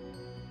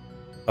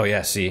 Oh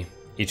yeah, see?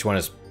 Each one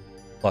is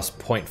plus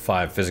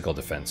 0.5 physical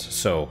defense,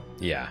 so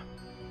yeah.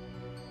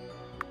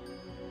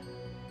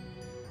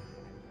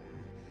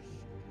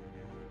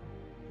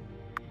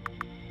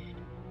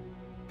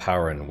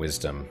 Power and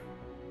wisdom.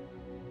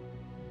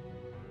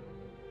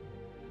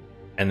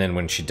 And then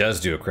when she does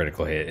do a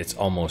critical hit, it's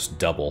almost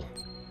double.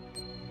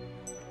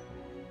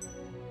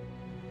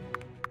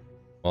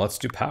 Well, let's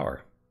do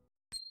power.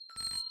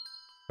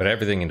 Put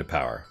everything into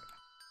power.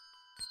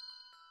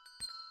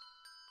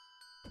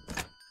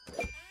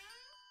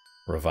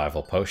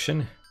 Revival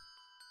potion.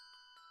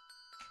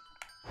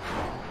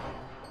 I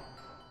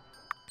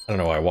don't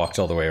know why I walked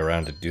all the way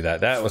around to do that.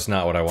 That was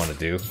not what I want to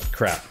do.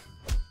 Crap.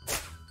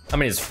 I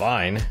mean, it's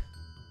fine.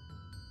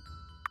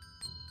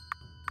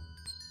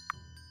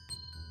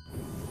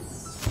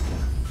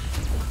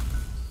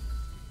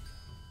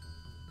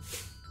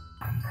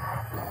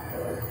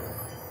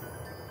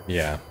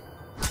 Yeah.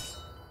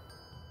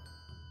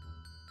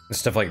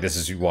 Stuff like this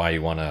is why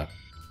you want to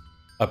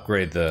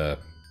upgrade the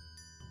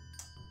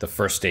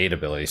first aid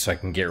ability so I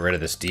can get rid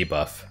of this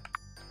debuff.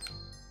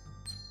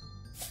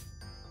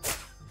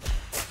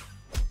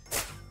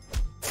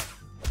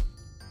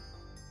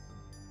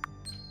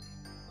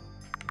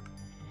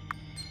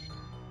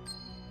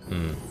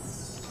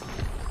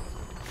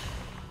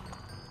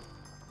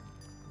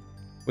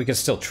 We can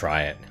still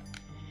try it.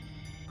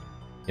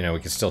 You know,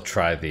 we can still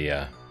try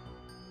the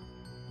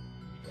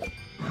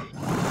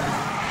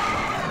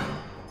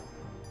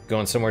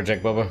going somewhere,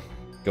 Jack Bubba?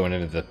 Going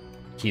into the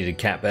heated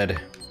cat bed.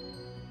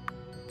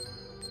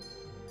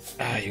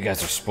 Ah, you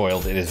guys are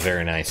spoiled. It is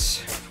very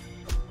nice.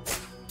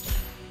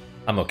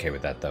 I'm okay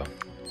with that, though.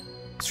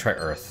 Let's try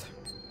Earth.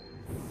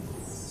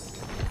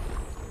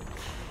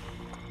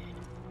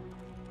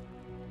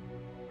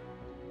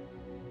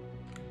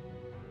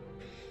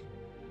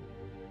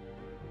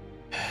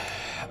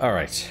 All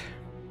right.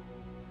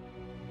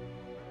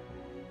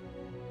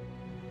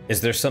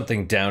 Is there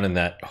something down in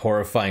that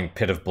horrifying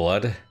pit of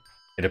blood?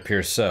 It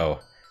appears so.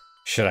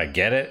 Should I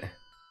get it?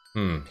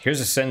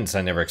 Here's a sentence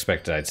I never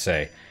expected I'd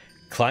say.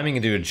 Climbing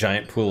into a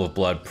giant pool of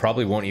blood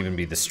probably won't even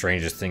be the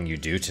strangest thing you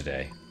do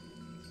today.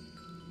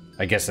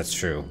 I guess that's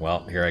true.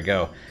 Well, here I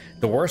go.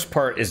 The worst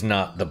part is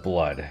not the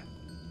blood.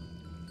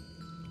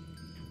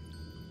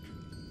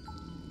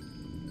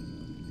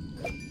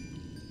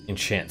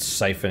 Enchant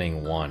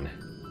Siphoning 1.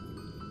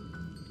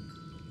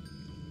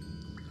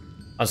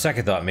 On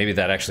second thought, maybe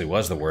that actually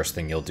was the worst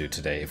thing you'll do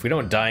today. If we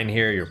don't die in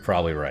here, you're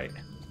probably right.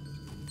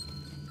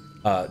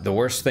 The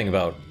worst thing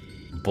about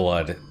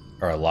blood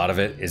or a lot of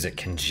it, is it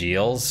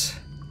congeals.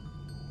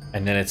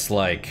 And then it's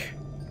like...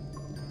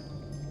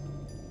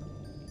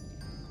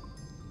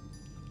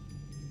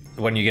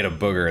 when you get a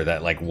booger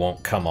that, like,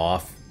 won't come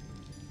off,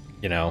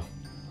 you know?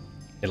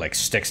 It, like,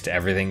 sticks to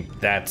everything.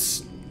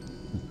 That's...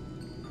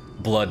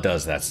 blood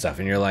does that stuff.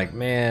 And you're like,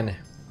 man...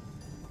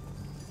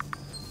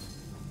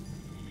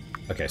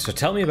 Okay, so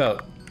tell me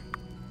about...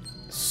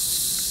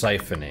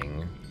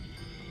 siphoning.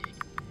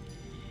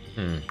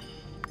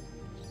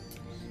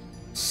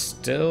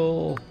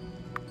 Still...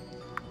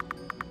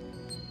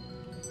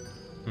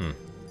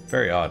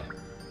 very odd.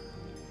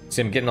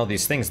 See, I'm getting all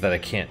these things that I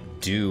can't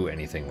do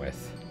anything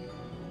with.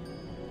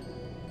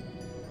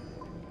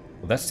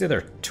 Well, that's the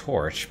other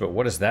torch, but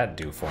what does that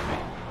do for me?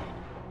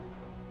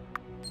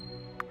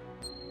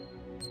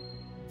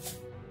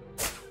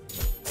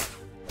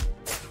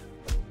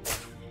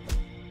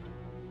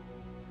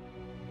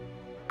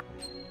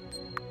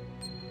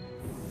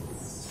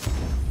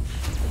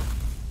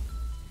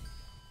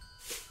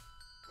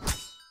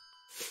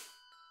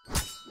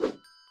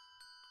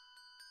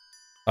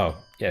 Oh,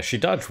 yeah, she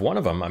dodged one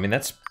of them. I mean,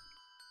 that's...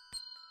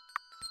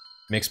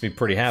 makes me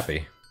pretty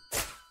happy.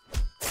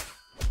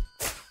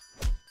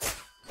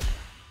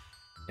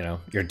 You know,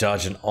 you're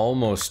dodging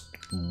almost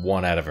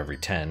 1 out of every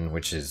 10,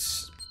 which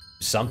is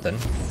something.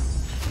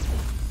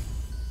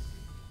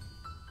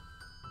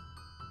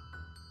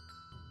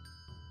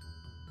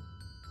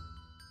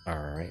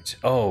 Alright.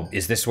 Oh,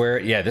 is this where...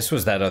 yeah, this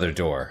was that other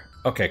door.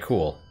 Okay,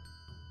 cool.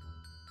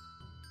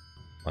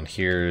 And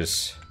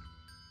here's...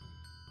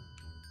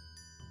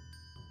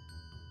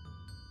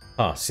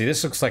 oh, see,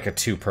 this looks like a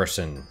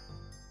 2-person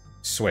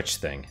switch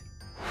thing.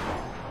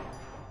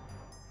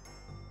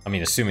 I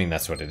mean, assuming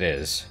that's what it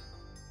is.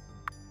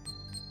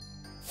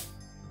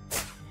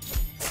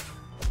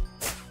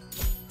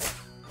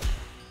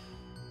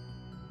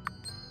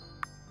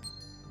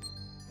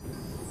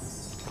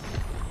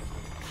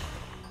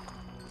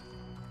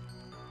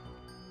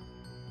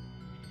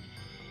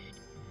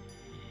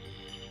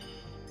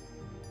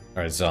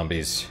 Alright,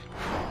 zombies.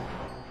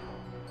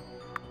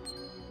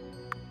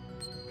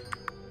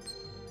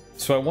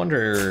 So I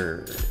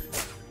wonder...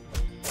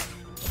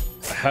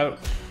 how...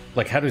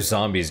 like, how do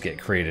zombies get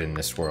created in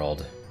this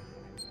world?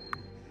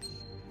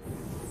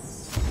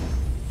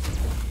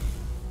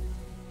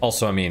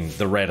 Also, I mean,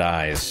 the red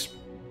eyes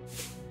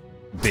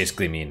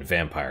basically mean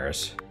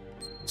vampires.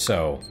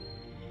 So...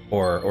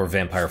 or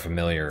vampire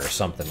familiar or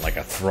something, like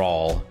a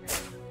thrall.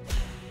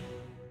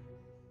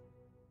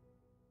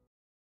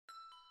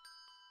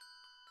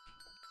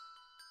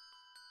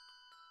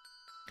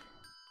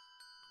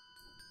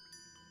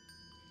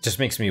 Just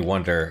makes me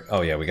wonder...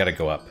 oh yeah, we gotta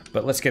go up.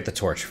 But let's get the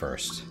torch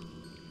first.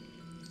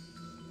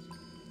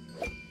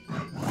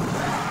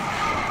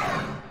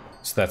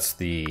 So that's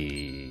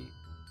the...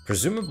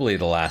 presumably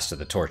the last of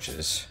the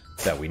torches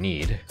that we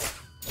need.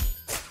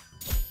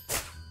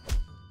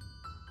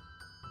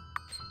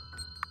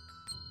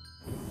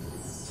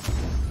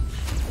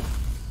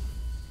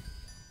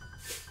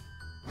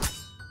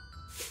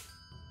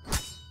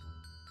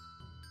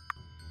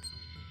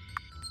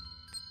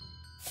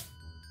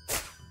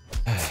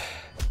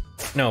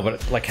 No,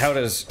 but, like, how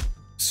does...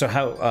 so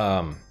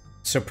how,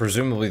 so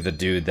presumably the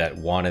dude that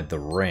wanted the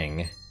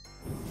ring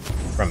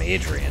from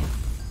Adrian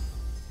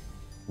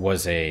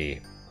was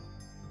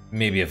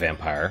maybe a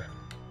vampire.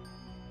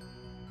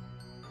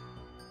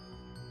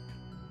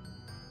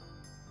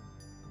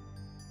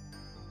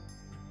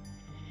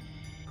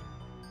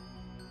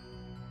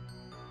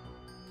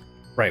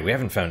 Right, we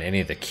haven't found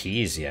any of the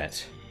keys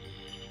yet.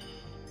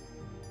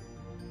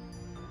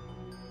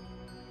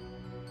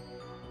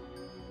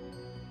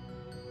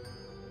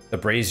 The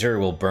brazier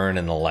will burn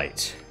in the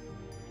light.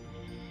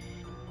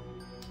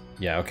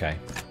 Yeah, okay.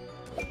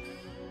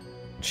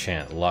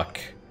 Enchant luck.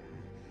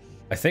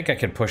 I think I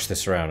can push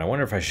this around. I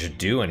wonder if I should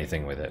do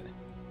anything with it.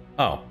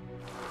 Oh.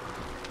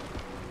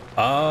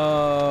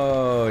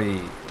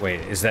 Oh,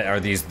 wait, are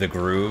these the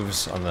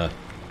grooves on the...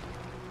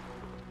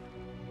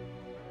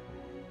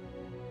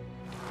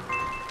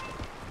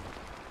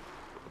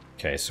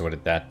 okay, so what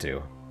did that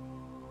do?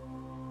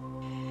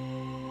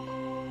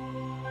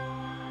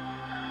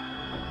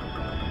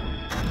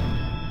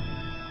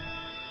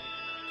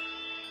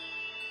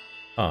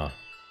 Huh.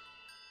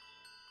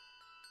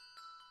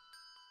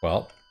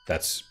 Well,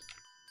 that's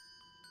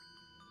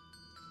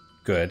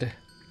good.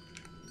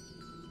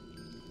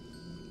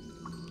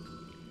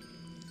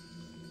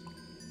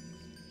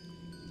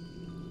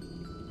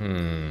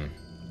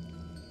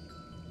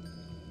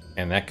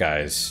 And that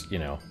guy's, you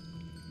know,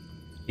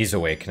 he's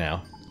awake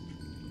now.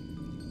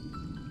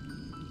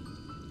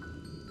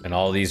 And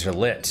all these are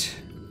lit.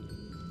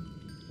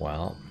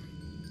 Well,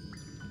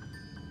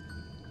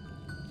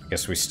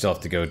 guess we still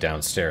have to go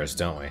downstairs,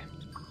 don't we?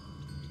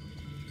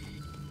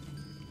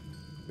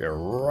 We're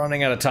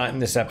running out of time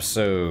this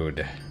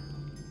episode.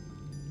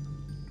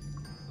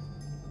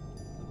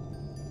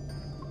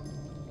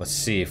 Let's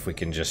see if we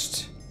can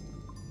just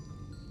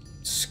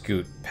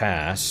scoot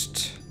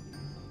past.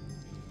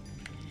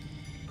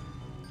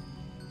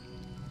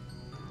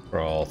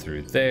 Crawl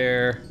through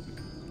there.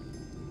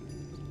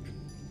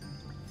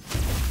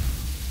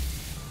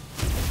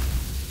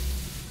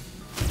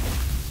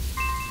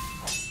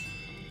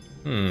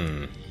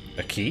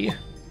 A key?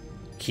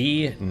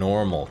 Key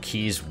normal.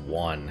 Keys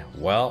 1.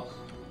 Well,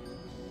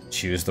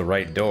 choose the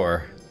right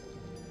door.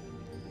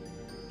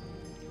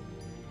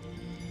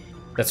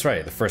 That's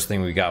right, the first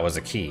thing we got was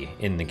a key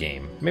in the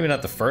game. Maybe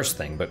not the first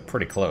thing, but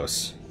pretty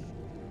close.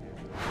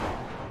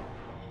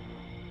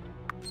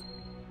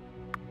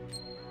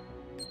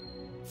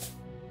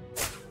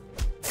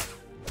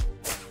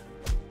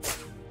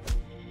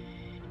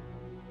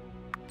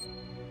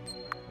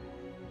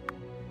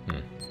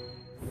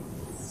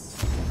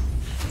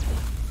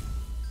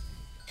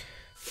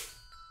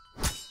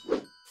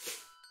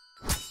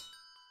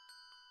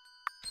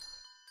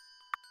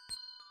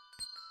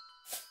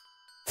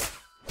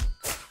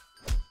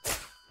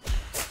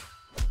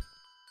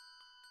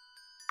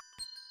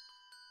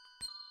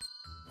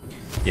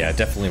 Yeah, I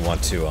definitely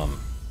want to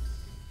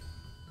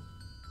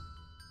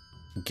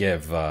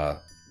give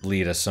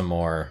Lita some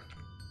more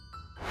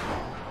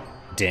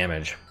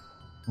damage.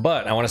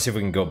 But I want to see if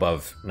we can go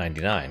above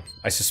 99.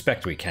 I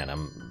suspect we can.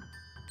 I'm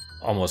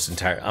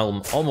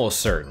almost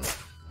certain.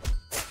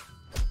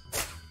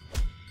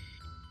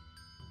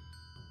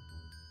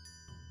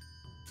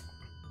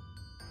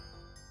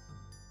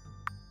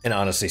 And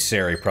honestly,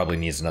 Sari probably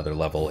needs another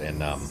level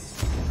in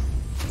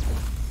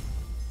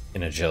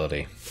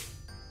agility.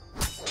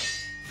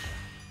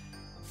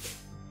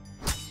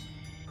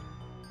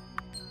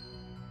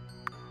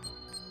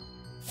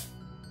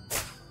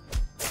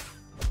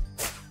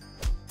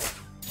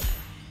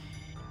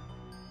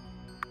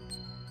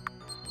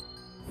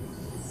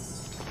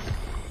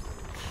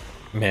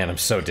 Man, I'm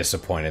so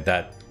disappointed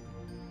that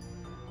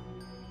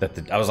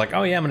I was like,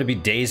 oh yeah, I'm gonna be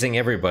dazing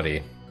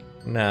everybody.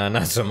 Nah,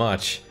 not so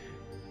much.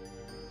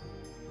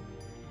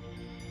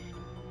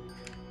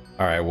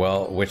 All right,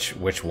 well, which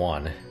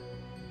one?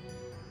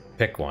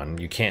 Pick one.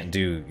 You can't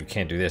do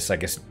this, I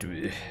guess.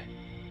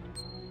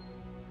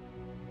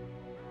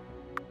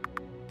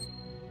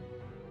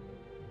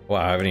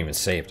 Wow, I haven't even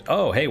saved.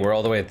 Oh, hey, we're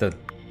all the way at the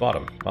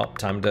bottom. Well,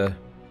 time to.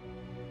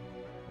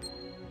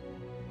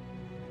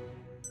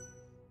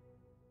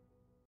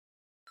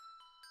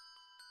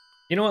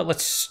 You know what?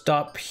 Let's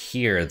stop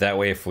here. That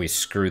way, if we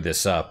screw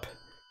this up,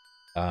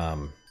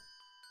 I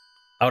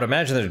would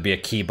imagine there'd be a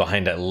key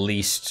behind at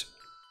least,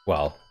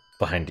 well,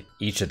 behind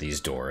each of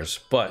these doors.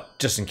 But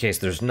just in case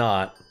there's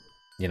not,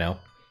 you know,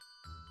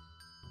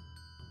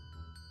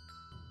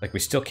 like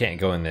we still can't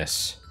go in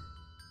this.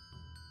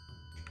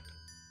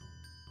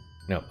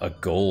 No, a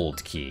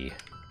gold key,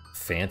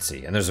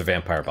 fancy, and there's a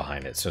vampire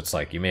behind it. So it's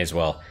like you may as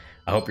well.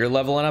 I hope you're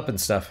leveling up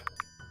and stuff.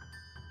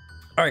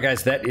 Alright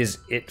guys, that is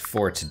it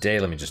for today.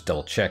 Let me just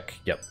double check.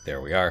 Yep, there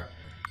we are.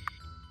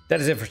 That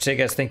is it for today,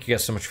 guys. Thank you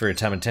guys so much for your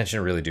time and attention.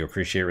 I really do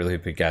appreciate it. Really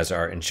hope you guys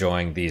are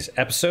enjoying these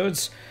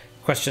episodes.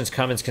 Questions,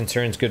 comments,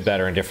 concerns, good,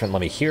 bad, or indifferent,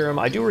 let me hear them.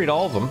 I do read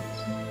all of them.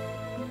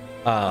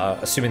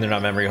 Assuming they're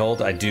not memory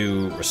hold, I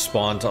do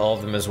respond to all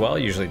of them as well.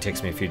 Usually it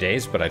takes me a few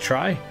days, but I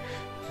try.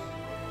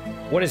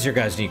 What is your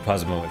guys' unique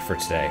positive moment for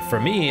today? For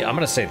me, I'm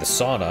going to say the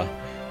sauna.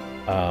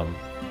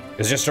 It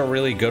was just a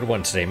really good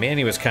one today.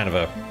 Manny was kind of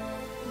a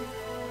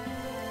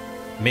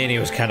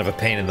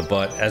pain in the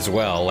butt as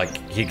well.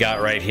 Like, he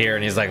got right here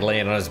and he's like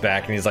laying on his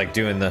back and he's like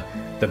doing the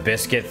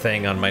biscuit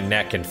thing on my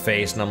neck and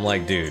face, and I'm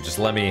like, dude, just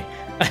let me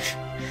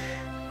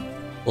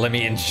let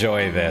me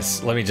enjoy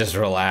this. Let me just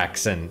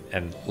relax and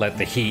let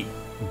the heat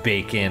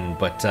bake in.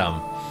 But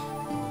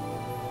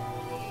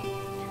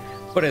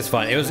it's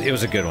fun. It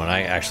was a good one.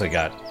 I actually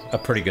got a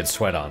pretty good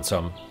sweat on, so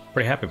I'm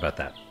pretty happy about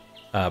that.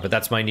 But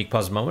that's my unique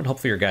positive moment.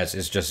 Hopefully your guys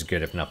is just as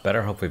good, if not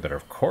better. Hopefully better,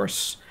 of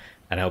course.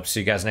 And I hope to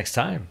see you guys next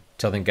time.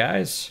 Till then,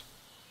 guys,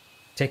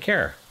 take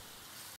care.